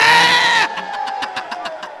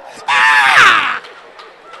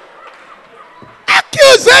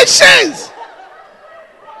 Accusations.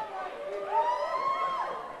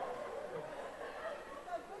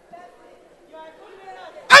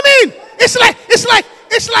 I mean, it's like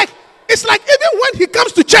even when he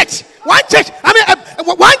comes to church, one church,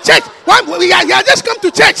 he has just come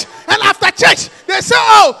to church, and after church, they say,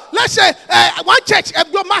 oh, let's say one church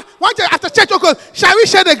after church, okay, shall we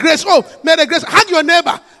share the grace? Oh, may the grace, hug your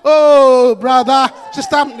neighbor. Oh, brother,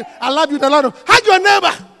 sister, I love you, the Lord. Hug your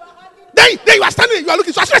neighbor. Then you are standing, you are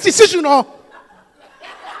looking, so as soon as he sees you, know.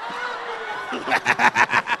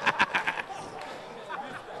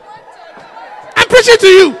 I'm preaching to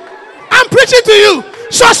you. I'm preaching to you.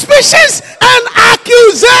 Suspicions and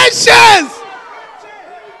accusations.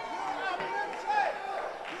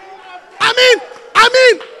 I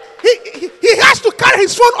mean, he has to carry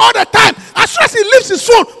his phone all the time. As soon as he leaves his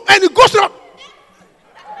phone and he goes to.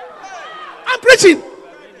 I'm preaching.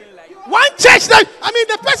 One church that,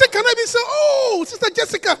 the person cannot even say, oh, Sister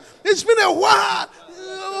Jessica, it's been a while.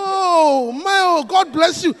 Oh, God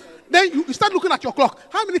bless you. Then you start looking at your clock.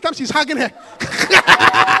 How many times he's hugging her?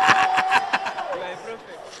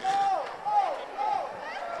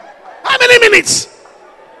 How many minutes?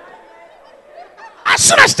 As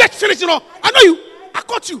soon as church finished, I know you. I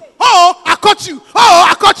caught you. Oh, I caught you. Oh,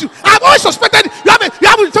 I caught you. I've always suspected you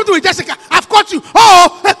haven't something with Jessica. I've caught you.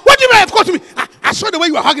 Oh, what do you mean I've caught me? I saw the way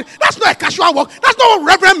you were hugging. That's not a casual walk. That's not what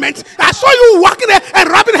Reverend meant. I saw you walking there and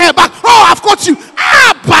rubbing her back. Oh, I've caught you.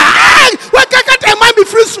 Well, can't a man be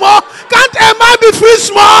free small? Can't a man be free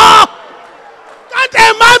small? Can't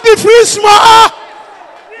a man be free small?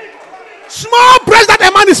 Small breast that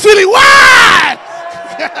a man is feeling. Why?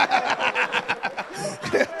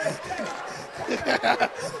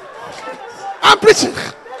 I'm preaching.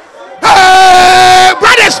 Hey,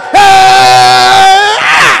 brothers.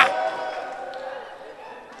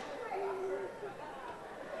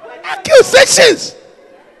 Accusations.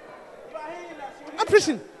 I'm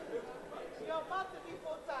preaching.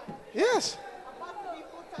 Yes.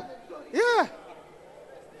 Yeah.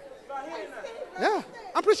 Yeah.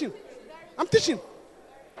 I'm preaching. I'm teaching.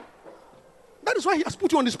 That is why he has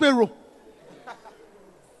put you on this payroll.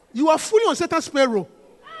 You are fully on Satan's payroll.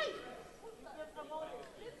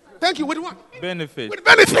 Thank you. With what? Benefit. With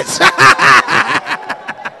benefits.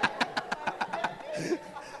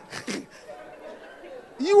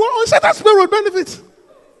 You are on Satan's payroll with benefits.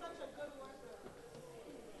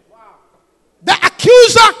 The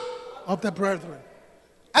accuser of the brethren.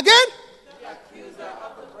 Again?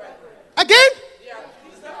 Again?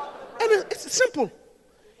 And it's simple.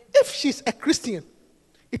 If she's a Christian,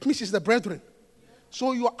 it means she's the brethren.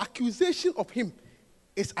 So your accusation of him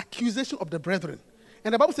is accusation of the brethren.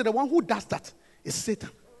 And the Bible said the one who does that is Satan.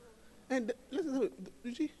 And let me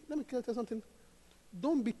tell you something.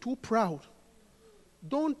 Don't be too proud.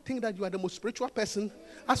 Don't think that you are the most spiritual person.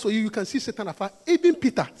 As for you, you can see Satan afar. Even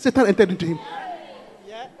Peter, Satan entered into him.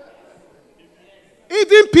 Yeah.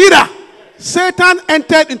 Even Peter, Satan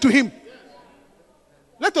entered into him.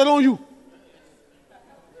 Let alone you.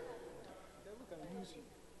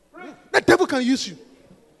 The devil can use you.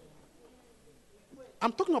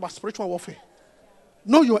 I'm talking about spiritual warfare.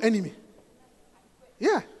 Know your enemy.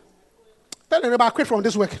 Yeah. Tell them about quit from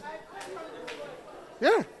this work.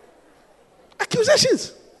 Yeah.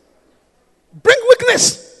 Accusations. Bring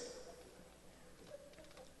weakness.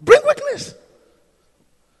 Bring weakness.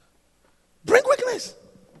 Bring weakness.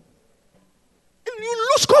 And you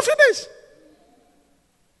lose confidence.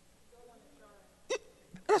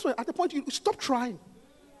 That's why at the point you stop trying.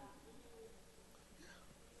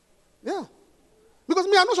 Yeah. Because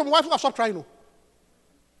me, I know some wives who have stopped trying.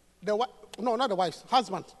 No, not the wives.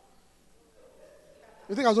 Husband.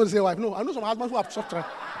 You think I was going to say wife? No, I know some husbands who have stopped trying.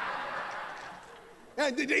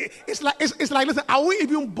 It's like, listen, I won't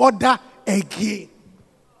even bother again.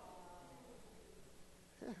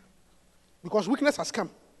 Yeah. Because weakness has come.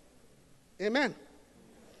 Amen.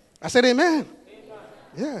 I said amen.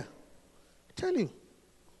 Yeah. I tell you.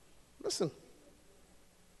 Listen.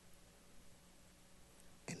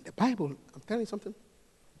 In the Bible, I'm telling you something.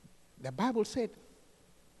 The Bible said,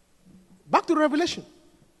 back to Revelation.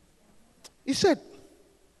 He said,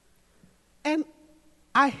 and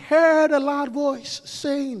I heard a loud voice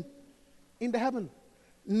saying in the heaven,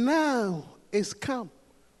 now is come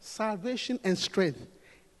salvation and strength,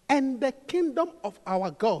 and the kingdom of our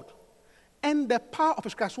God, and the power of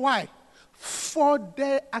his Christ. Why? For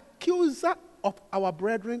the accuser of our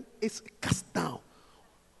brethren is cast down.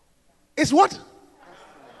 Is what?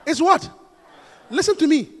 Is what? Listen to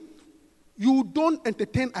me. You don't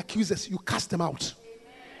entertain accusers, you cast them out.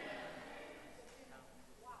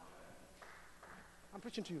 I'm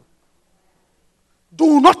preaching to you.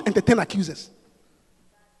 Do not entertain accusers.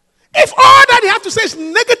 If all that they have to say is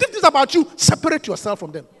negative things about you, separate yourself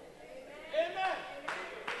from them.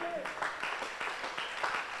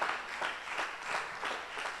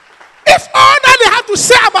 If all that they have to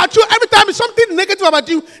say about you every time is something negative about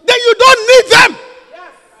you, then you don't need them.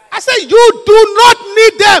 I say you do not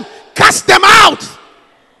need them. Cast them out.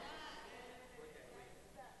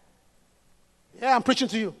 Yeah, I'm preaching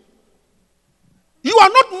to you. You are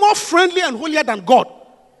not more friendly and holier than God.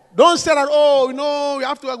 Don't say that, we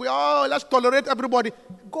have to agree. Let's tolerate everybody.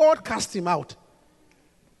 God cast him out.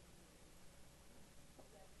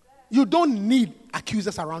 You don't need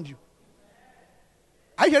accusers around you.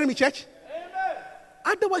 Are you hearing me, church? Amen.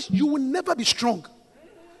 Otherwise, you will never be strong.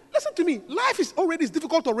 Listen to me. Life is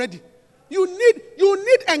difficult already. You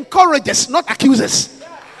need encouragers, not accusers.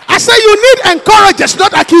 I say you need encouragers,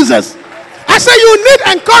 not accusers. I say you need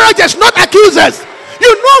encouragers, not accusers.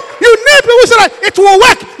 You need people who say that it will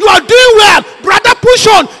work. You are doing well. Brother, push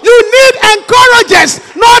on. You need encouragers,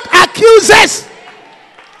 not accusers.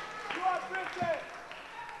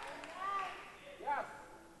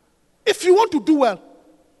 If you want to do well,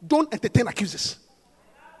 don't entertain accusers.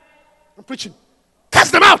 I'm preaching.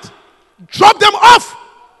 Cast them out. Drop them off.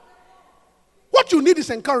 What you need is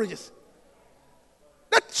encouragers.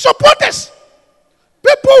 That supporters.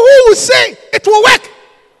 People who will say it will work.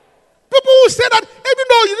 People who say that even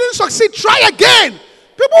though you didn't succeed, try again.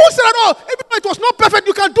 People who say that, even though it was not perfect,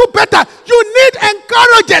 you can do better. You need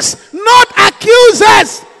encouragers, not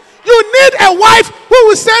accusers. You need a wife who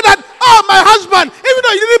will say that, my husband, even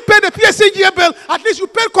though you didn't pay the PSAGA bill, at least you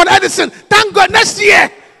paid Con Edison. Thank God, next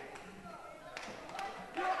year.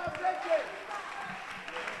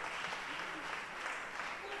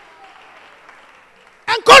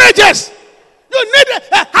 Encourages. You need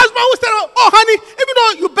a husband who said, honey, even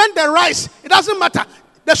though you bent the rice, it doesn't matter.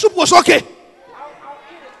 The soup was okay.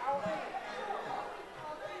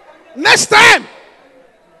 Next time,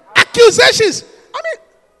 accusations.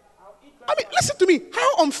 I mean, listen to me.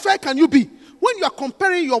 How unfair can you be when you are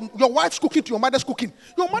comparing your wife's cooking to your mother's cooking?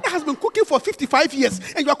 Your mother has been cooking for 55 years,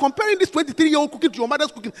 and you are comparing this 23-year-old cooking to your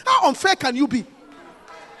mother's cooking. How unfair can you be?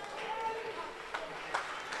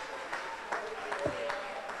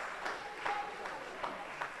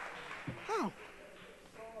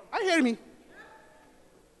 hearing me?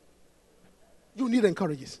 You need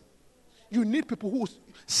encouragers. You need people who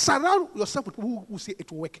surround yourself with people who say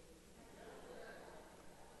it will work.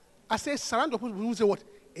 I say surround yourself with people who say what?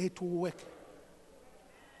 It will work.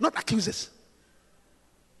 Not accusers.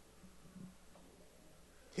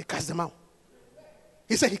 He cast them out.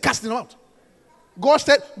 He said he cast them out. God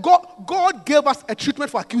said, God gave us a treatment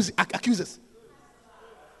for accusers.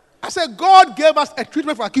 I said, God gave us a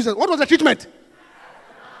treatment for accusers. What was the treatment?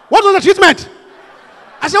 What was the treatment?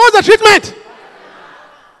 I said, what's the treatment?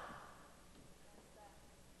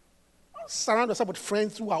 Surround yourself with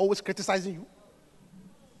friends who are always criticizing you.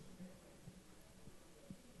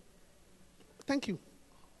 Thank you.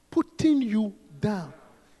 Putting you down.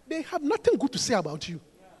 They have nothing good to say about you.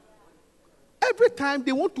 Every time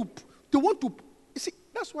they want to, you see,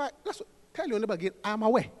 that's why, tell your neighbor again, I'm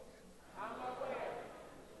aware.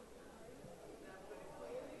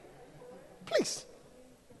 Please.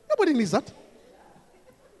 Nobody needs that.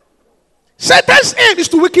 Satan's aim is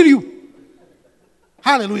to weaken you.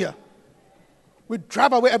 Hallelujah. We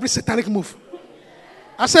drive away every satanic move.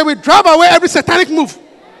 I said we drive away every satanic move.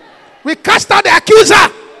 We cast out the accuser.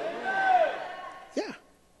 Yeah.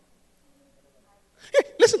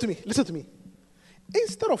 Hey, listen to me.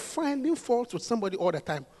 Instead of finding faults with somebody all the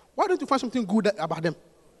time, why don't you find something good about them?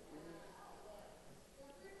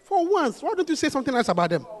 For once, why don't you say something nice about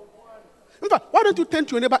them? In fact, why don't you turn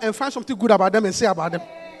to your neighbor and find something good about them and say about them?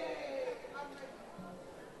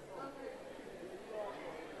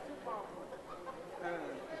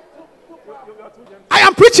 I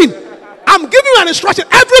am preaching. I'm giving you an instruction.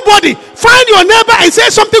 Everybody, find your neighbor and say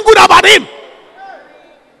something good about him.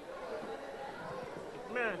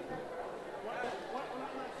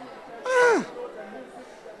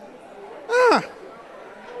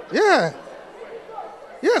 Yeah.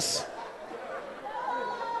 Yes.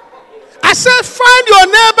 I said, find your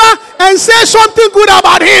neighbor and say something good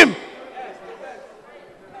about him.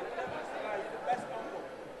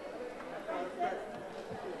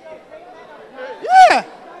 Yeah.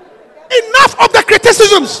 Enough of the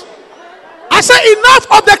criticisms. I said, enough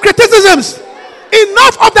of the criticisms.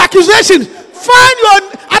 Enough of the accusations.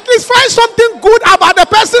 At least find something good about the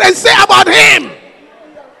person and say about him.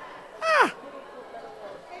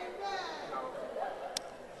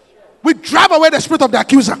 We drive away the spirit of the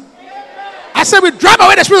accuser. I said we drive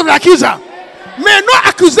away the spirit of the accuser. May no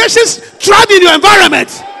accusations thrive in your environment.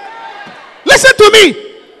 Listen to me.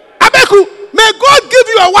 Abeku, may God give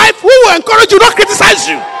you a wife who will encourage you, not criticize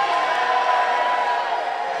you.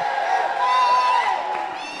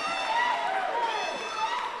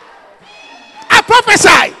 I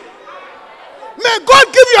prophesy. May God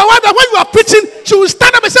give you a wife that when you are preaching, she will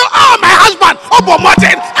stand up and say, oh, my husband, oh, but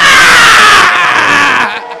Martin.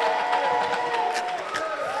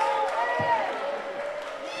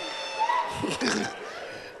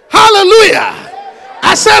 Hallelujah.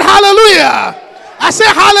 I said hallelujah. I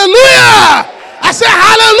said hallelujah. I said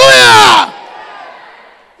hallelujah.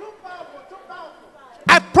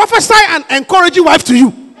 I prophesy an encouraging wife to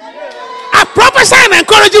you. I prophesy an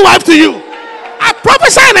encouraging wife to you. I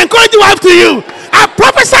prophesy an encouraging wife to you. I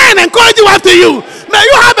prophesy an encouraging wife to you. May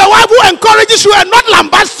you have a wife who encourages you and not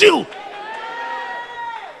lambasts you.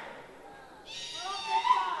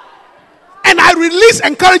 And I release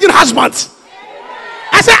encouraging husbands.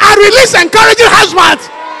 I said, I release encouraging husbands.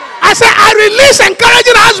 I said, I release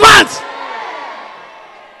encouraging husbands.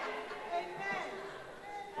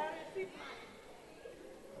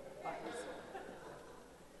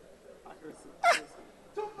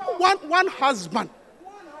 One husband.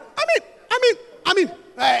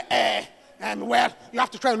 Well, you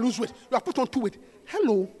have to try and lose weight. You have put on 2 weight.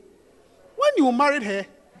 Hello. When you married her,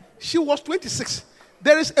 she was 26.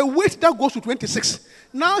 There is a weight that goes to 26.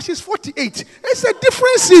 Now she's 48. It's a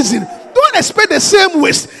different season. Don't expect the same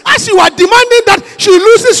waist. As you are demanding that she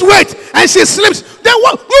loses weight and she slims, then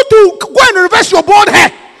you to go and reverse your bald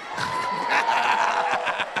hair.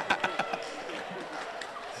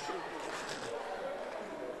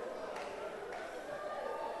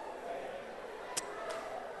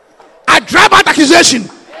 I drive out accusation.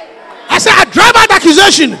 I said, I drive out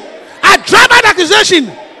accusation. I drive out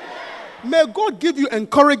accusation. May God give you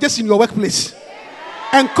encouragers in your workplace,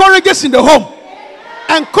 encouragers in the home,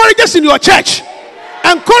 encouragers in your church,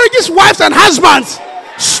 encouragers wives and husbands.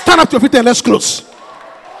 Stand up to your feet and let's close.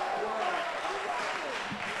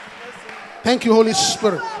 Thank you, Holy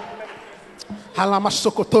Spirit.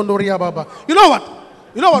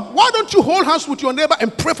 You know what? Why don't you hold hands with your neighbor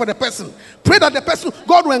and pray for the person? Pray that the person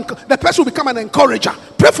will become an encourager.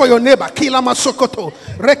 Pray for your neighbor.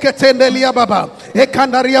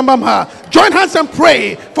 Join hands and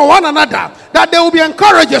pray for one another. that they will be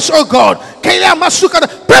encouragers, oh God. Pray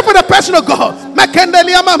for the person, oh God,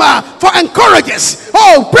 for encouragers.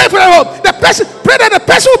 Oh, pray for the person. Pray that the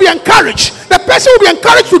person will be encouraged. The person will be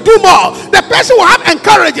encouraged to do more. The person will have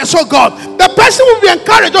encouragers, oh God. The person will be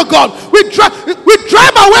encouraged, oh God. We drive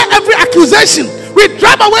away every accusation. We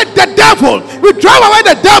drive away the devil. We drive away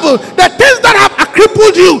the devil. The things that have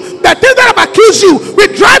crippled you, the things that have accused you,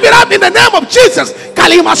 we drive it out in the name of Jesus.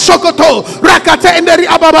 Kalima Sokoto, Rakata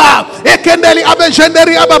Enderi Ababa, Ekendeli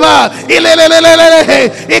Abenjenderi Ababa,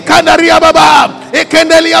 Ilelelelele, Ikandari Ababa,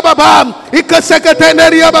 Ekendeli Ababa,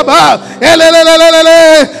 Ikasekatenderi Ababa,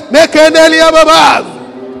 Elelelelele, Nekendeli Ababa.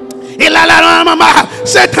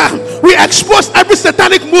 Satan, we expose every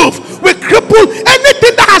satanic move. We cripple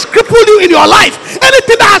anything that has crippled you in your life,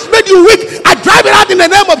 anything that has made you weak. I drive it out in the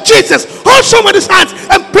name of Jesus. Hold somebody's hands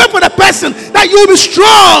and pray for the person that you will be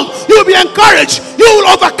strong, you will be encouraged, you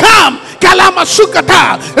will overcome. Kalama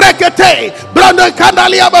Sukata, Rekete, Brando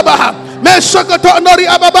Kandalia Baba, Mesokoto Nori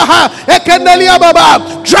Ababaha, Ekendalia Baba.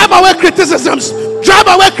 Drive away criticisms, drive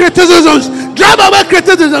away criticisms, drive away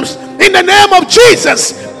criticisms in the name of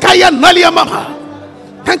Jesus.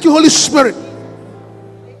 Thank you, Holy Spirit.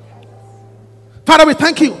 Father, we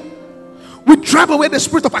thank you. We drive away the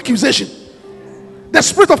spirit of accusation, the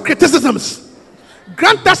spirit of criticisms.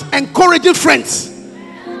 Grant us encouraging friends,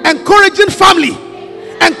 encouraging family,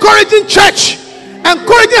 encouraging church,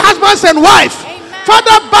 encouraging husbands and wives.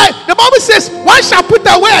 Father, by the Bible says, one shall put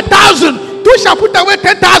away 1,000, two shall put away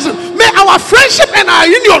 10,000. May our friendship and our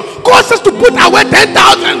union cause us to put away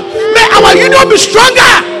 10,000. May our union be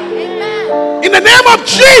stronger. In the name of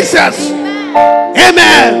Jesus.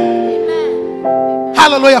 Amen.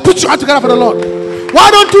 Hallelujah. Put your hand together for the Lord.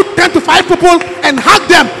 Why don't you turn to 5 people and hug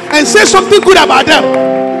them and say something good about them?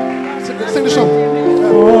 Sing the song.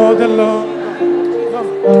 Oh, the Lord.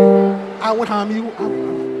 I won't harm you.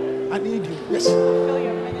 I need you. Yes.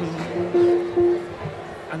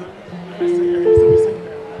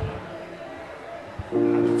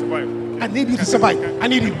 I need you to survive. I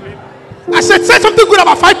need you. I said, say something good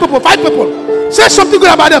about 5 people. 5 people. Say something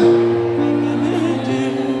good about them.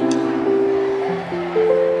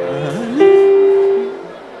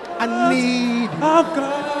 I need you.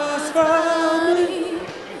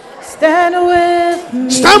 Stand with me.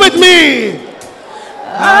 Stand with me.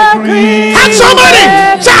 Agree. And somebody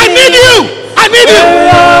say, I need you. I need you.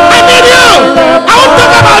 I need you. I won't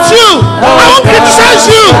talk about you. I won't criticize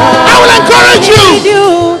you. I will encourage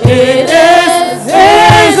you. It is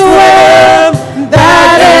His will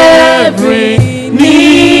that every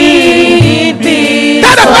need be.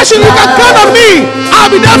 Tell the person you can count on me.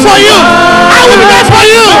 I'll be there for you. I will be there for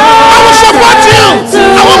you. I will support you.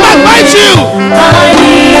 I will advise you. I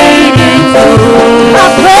need you.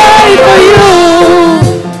 I pray for you.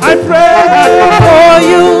 I pray for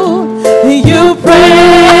you. You pray.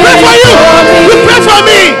 I pray for you. You pray for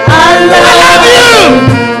me. I love you.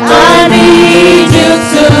 I need you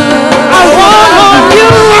too. I won't harm you.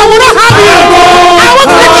 I will not harm you. I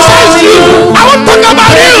won't criticize you. I won't talk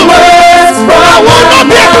about you. I will not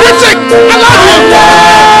be a critic. I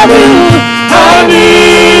love you. I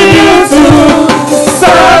need you to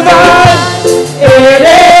survive. It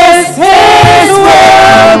is His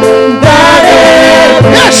will that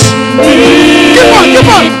Yes. Keep on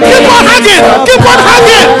hugging. Keep on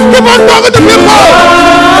hugging. Keep on talking to people.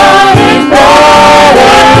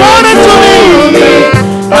 Important to me.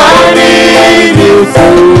 I need you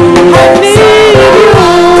too. I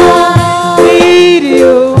need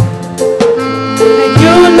you. And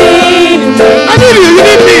you need me. I need you. You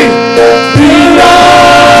need me. We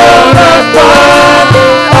are the part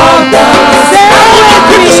of God. I will not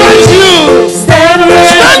criticize you.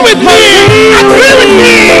 Stand with me. Agree with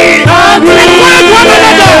me. Encourage one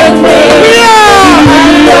another. We are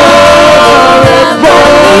the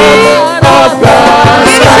part of God.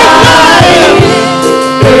 It is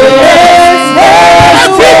His life.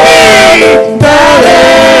 Everything that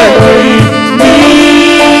every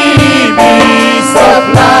need be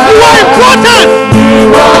supplied. You are important.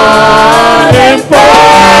 You are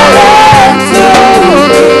important too.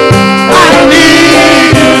 I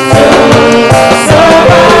need you to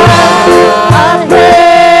survive.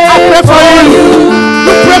 I pray for you.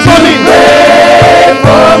 You pray for me. Pray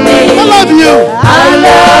for me. I love you. I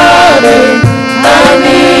love you. I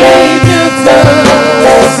need you to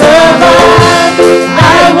survive. I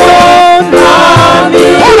won't harm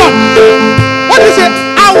you. Hold on. What did he say?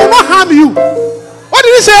 I will not harm you. What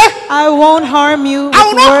did he say? I won't harm you. I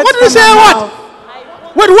will not. What did he say? What?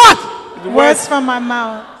 With what? Words from my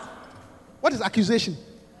mouth. What is accusation?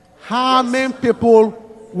 Harming people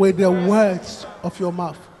with the words of your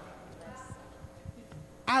mouth.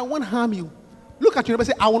 I won't harm you. Look at your neighbor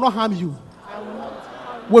and say, I will not harm you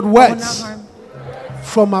with words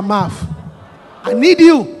from my mouth. I need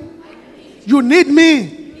you. You need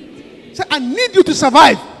me. Say, I need you to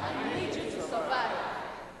survive.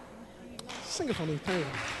 Sing it for me.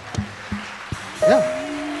 Yeah.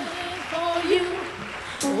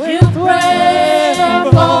 You pray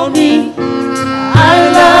for me. I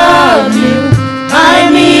love you. I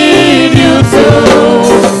need you to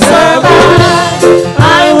survive.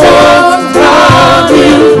 I want from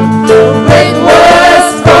you great words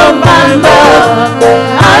from my mouth.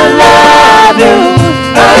 I love you.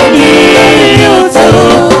 I need you to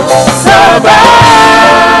survive.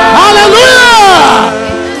 Hallelujah.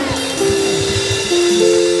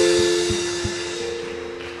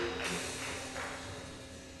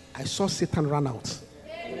 I saw Satan run out.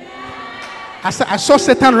 I said, I saw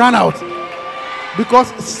Satan run out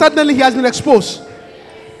because suddenly he has been exposed.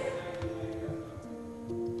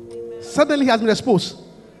 Suddenly he has been exposed.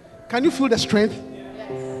 Can you feel the strength?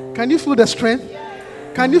 Can you feel the strength?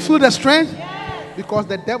 Can you feel the strength? Because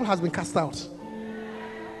the devil has been cast out.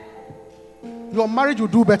 Your marriage will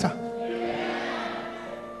do better.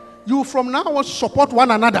 You from now on support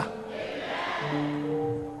one another.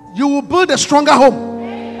 You will build a stronger home.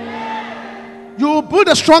 You will build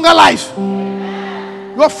a stronger life.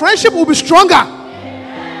 Your friendship will be stronger.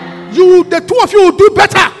 The two of you will do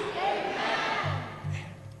better.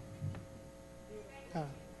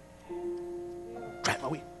 Drive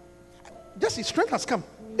away. Just his strength has come.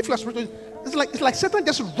 If you are spiritual, it's like Satan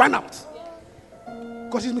just ran out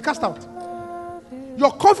because he's been cast out.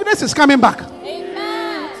 Your confidence is coming back.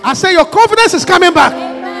 I say your confidence is coming back.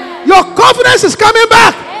 Your confidence is coming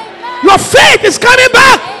back. Your faith is coming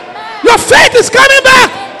back. Your faith is coming back.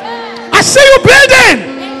 I see you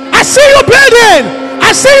building. I see you building.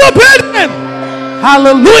 I see you building.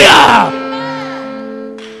 Hallelujah.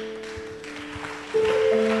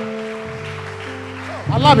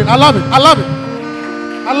 I love it. I love it. I love it.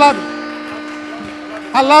 I love it.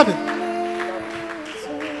 I love it.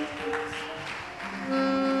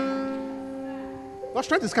 Your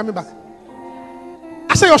strength is coming back.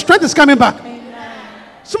 I say your strength is coming back.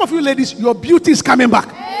 Some of you ladies, your beauty is coming back.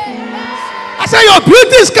 I say your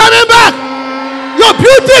beauty is coming back. Your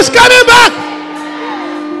beauty is coming back.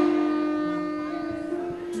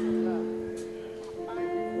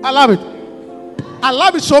 I love it. I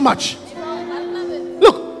love it so much.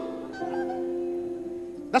 Look,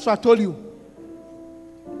 that's what I told you.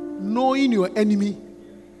 Knowing your enemy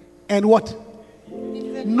and what?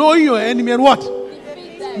 Knowing your enemy and what?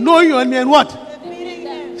 Knowing your enemy and what?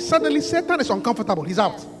 Suddenly Satan is uncomfortable. He's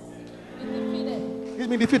out. He's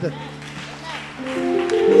been defeated.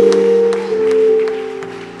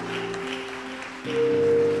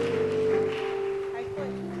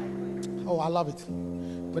 Oh, I love it.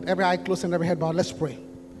 With every eye closed and every head bowed, let's pray.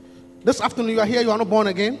 This afternoon, you are here, you are not born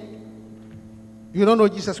again. You don't know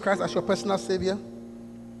Jesus Christ as your personal Savior.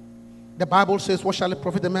 The Bible says, what shall it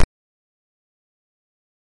profit the man?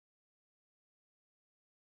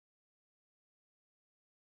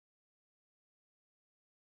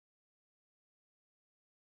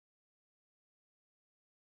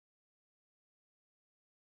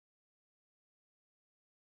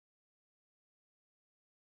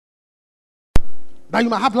 That you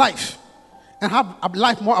might have life and have a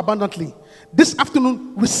life more abundantly. This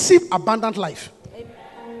afternoon, receive abundant life.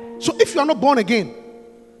 Amen. So if you are not born again,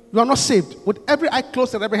 you are not saved, with every eye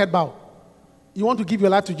closed and every head bowed, you want to give your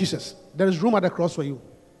life to Jesus, there is room at the cross for you.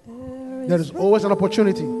 There is always an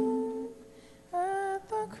opportunity.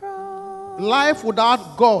 Life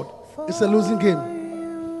without God is a losing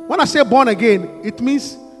game. When I say born again, it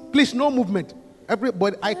means, please, no movement.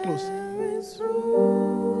 Everybody eye closed.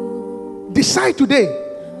 Decide today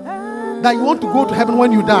that you want to go to heaven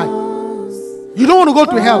when you die. You don't want to go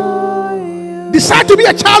to hell. Decide to be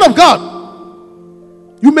a child of God.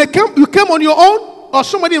 You came on your own, or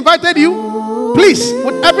somebody invited you. Please,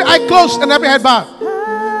 with every eye closed and every head bowed,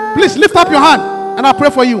 please lift up your hand and I'll pray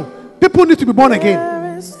for you. People need to be born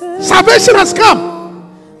again. Salvation has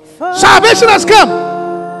come. Salvation has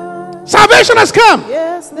come. Salvation has come.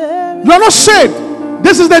 You are not saved.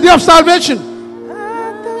 This is the day of salvation.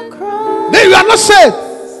 You are not saved.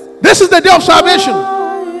 This is the day of salvation.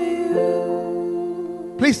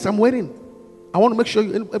 Please, I'm waiting. I want to make sure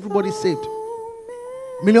everybody is saved.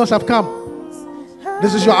 Millions have come.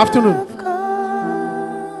 This is your afternoon.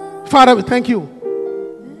 Father, we thank you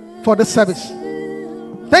for this service.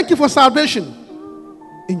 Thank you for salvation.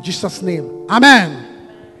 In Jesus' name. Amen.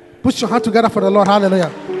 Put your hand together for the Lord.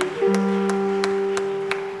 Hallelujah.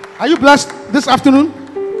 Are you blessed this afternoon?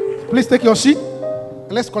 Please take your seat.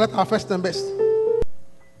 Let's collect our first and best.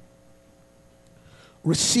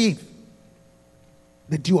 receive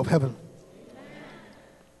the dew of heaven.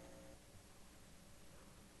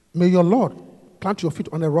 May your Lord plant your feet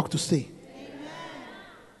on a rock to stay.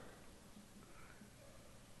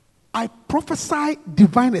 I prophesy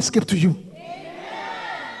divine escape to you.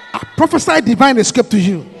 I prophesy divine escape to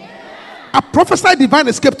you. I prophesy divine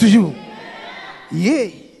escape to you.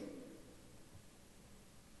 Yay.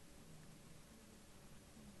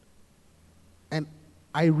 And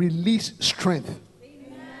I release strength.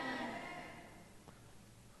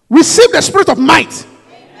 Receive the spirit of might.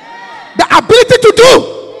 The ability to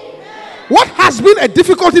do what has been a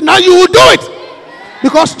difficulty, now you will do it.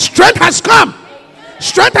 Because strength has come.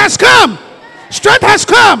 Strength has come. Strength has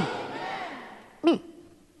come.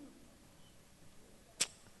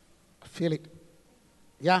 I feel it.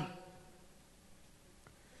 Yeah.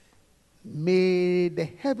 May the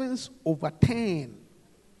heavens overturn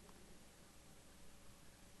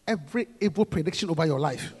every evil prediction over your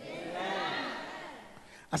life.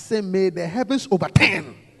 I say, may the heavens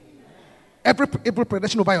overturn every evil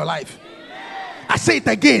prediction over your life. I say it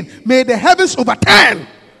again. May the heavens overturn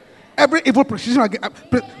every evil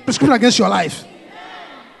prescription against your life.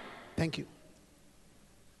 Thank you.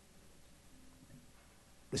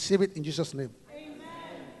 Receive it in Jesus' name.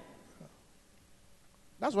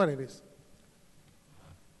 That's what it is.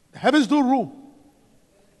 The heavens do rule.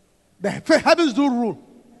 The heavens do rule.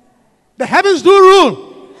 The heavens do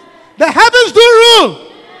rule. The heavens do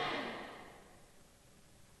rule.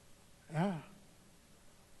 Yeah.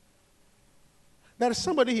 There is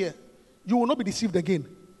somebody here. You will not be deceived again.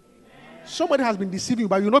 Somebody has been deceiving you,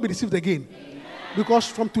 but you will not be deceived again. Because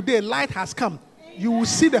from today, light has come. You will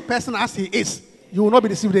see the person as he is. You will not be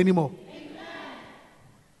deceived anymore.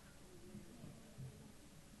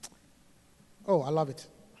 Oh, I love it.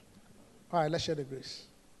 All right, let's share the grace.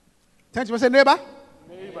 Thank you. Say, neighbor.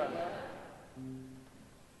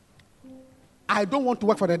 I don't want to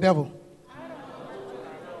work for the devil.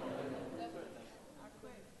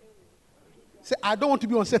 Say, I don't want to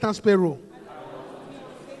be on Satan's payroll.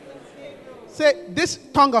 Say, this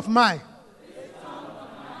tongue of mine,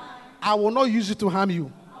 I will not use it to harm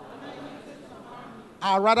you.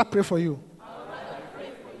 I'd rather pray for you.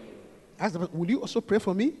 Ask the person, will you also pray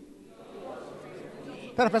for me?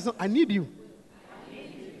 Tell the person, I need you.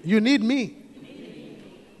 You need me.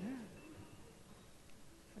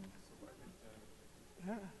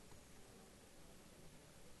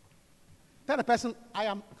 Tell the person, I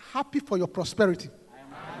am happy for your prosperity.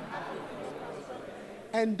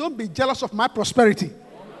 And don't be jealous of my prosperity.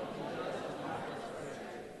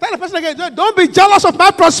 Tell the person again, don't be jealous of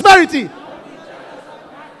my prosperity.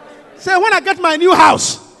 Say, when I get my new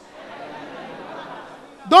house,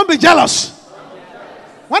 don't be jealous.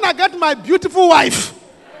 When I get my beautiful wife,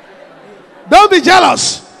 don't be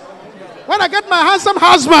jealous. When I get my handsome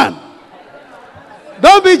husband,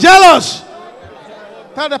 don't be jealous.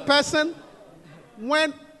 Tell the person,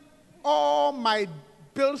 when all my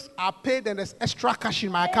bills are paid and there's extra cash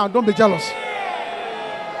in my account, don't be jealous.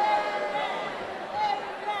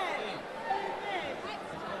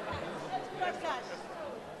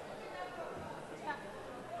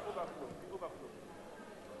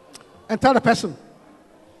 And tell the person,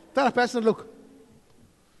 look,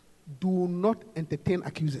 do not entertain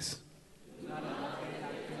accusers.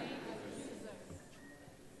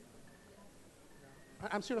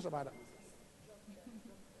 I'm serious about that.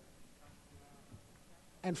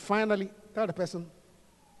 And finally, tell the person,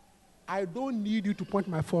 I don't need you to point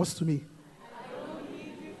my faults to me.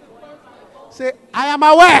 Say, I am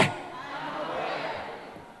aware.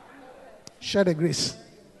 Share the grace.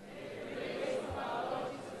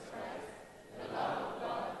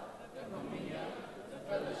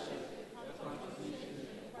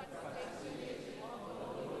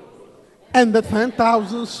 And the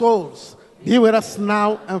 10,000 souls be with us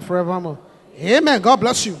now and forevermore. Amen. God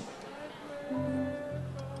bless you.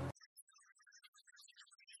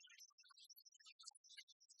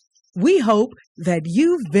 We hope that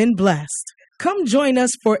you've been blessed. Come join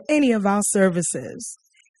us for any of our services.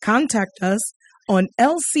 Contact us on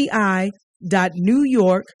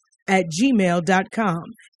lci.newyork@gmail.com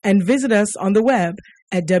and visit us on the web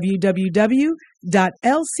at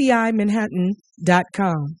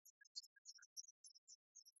www.lcimanhattan.com.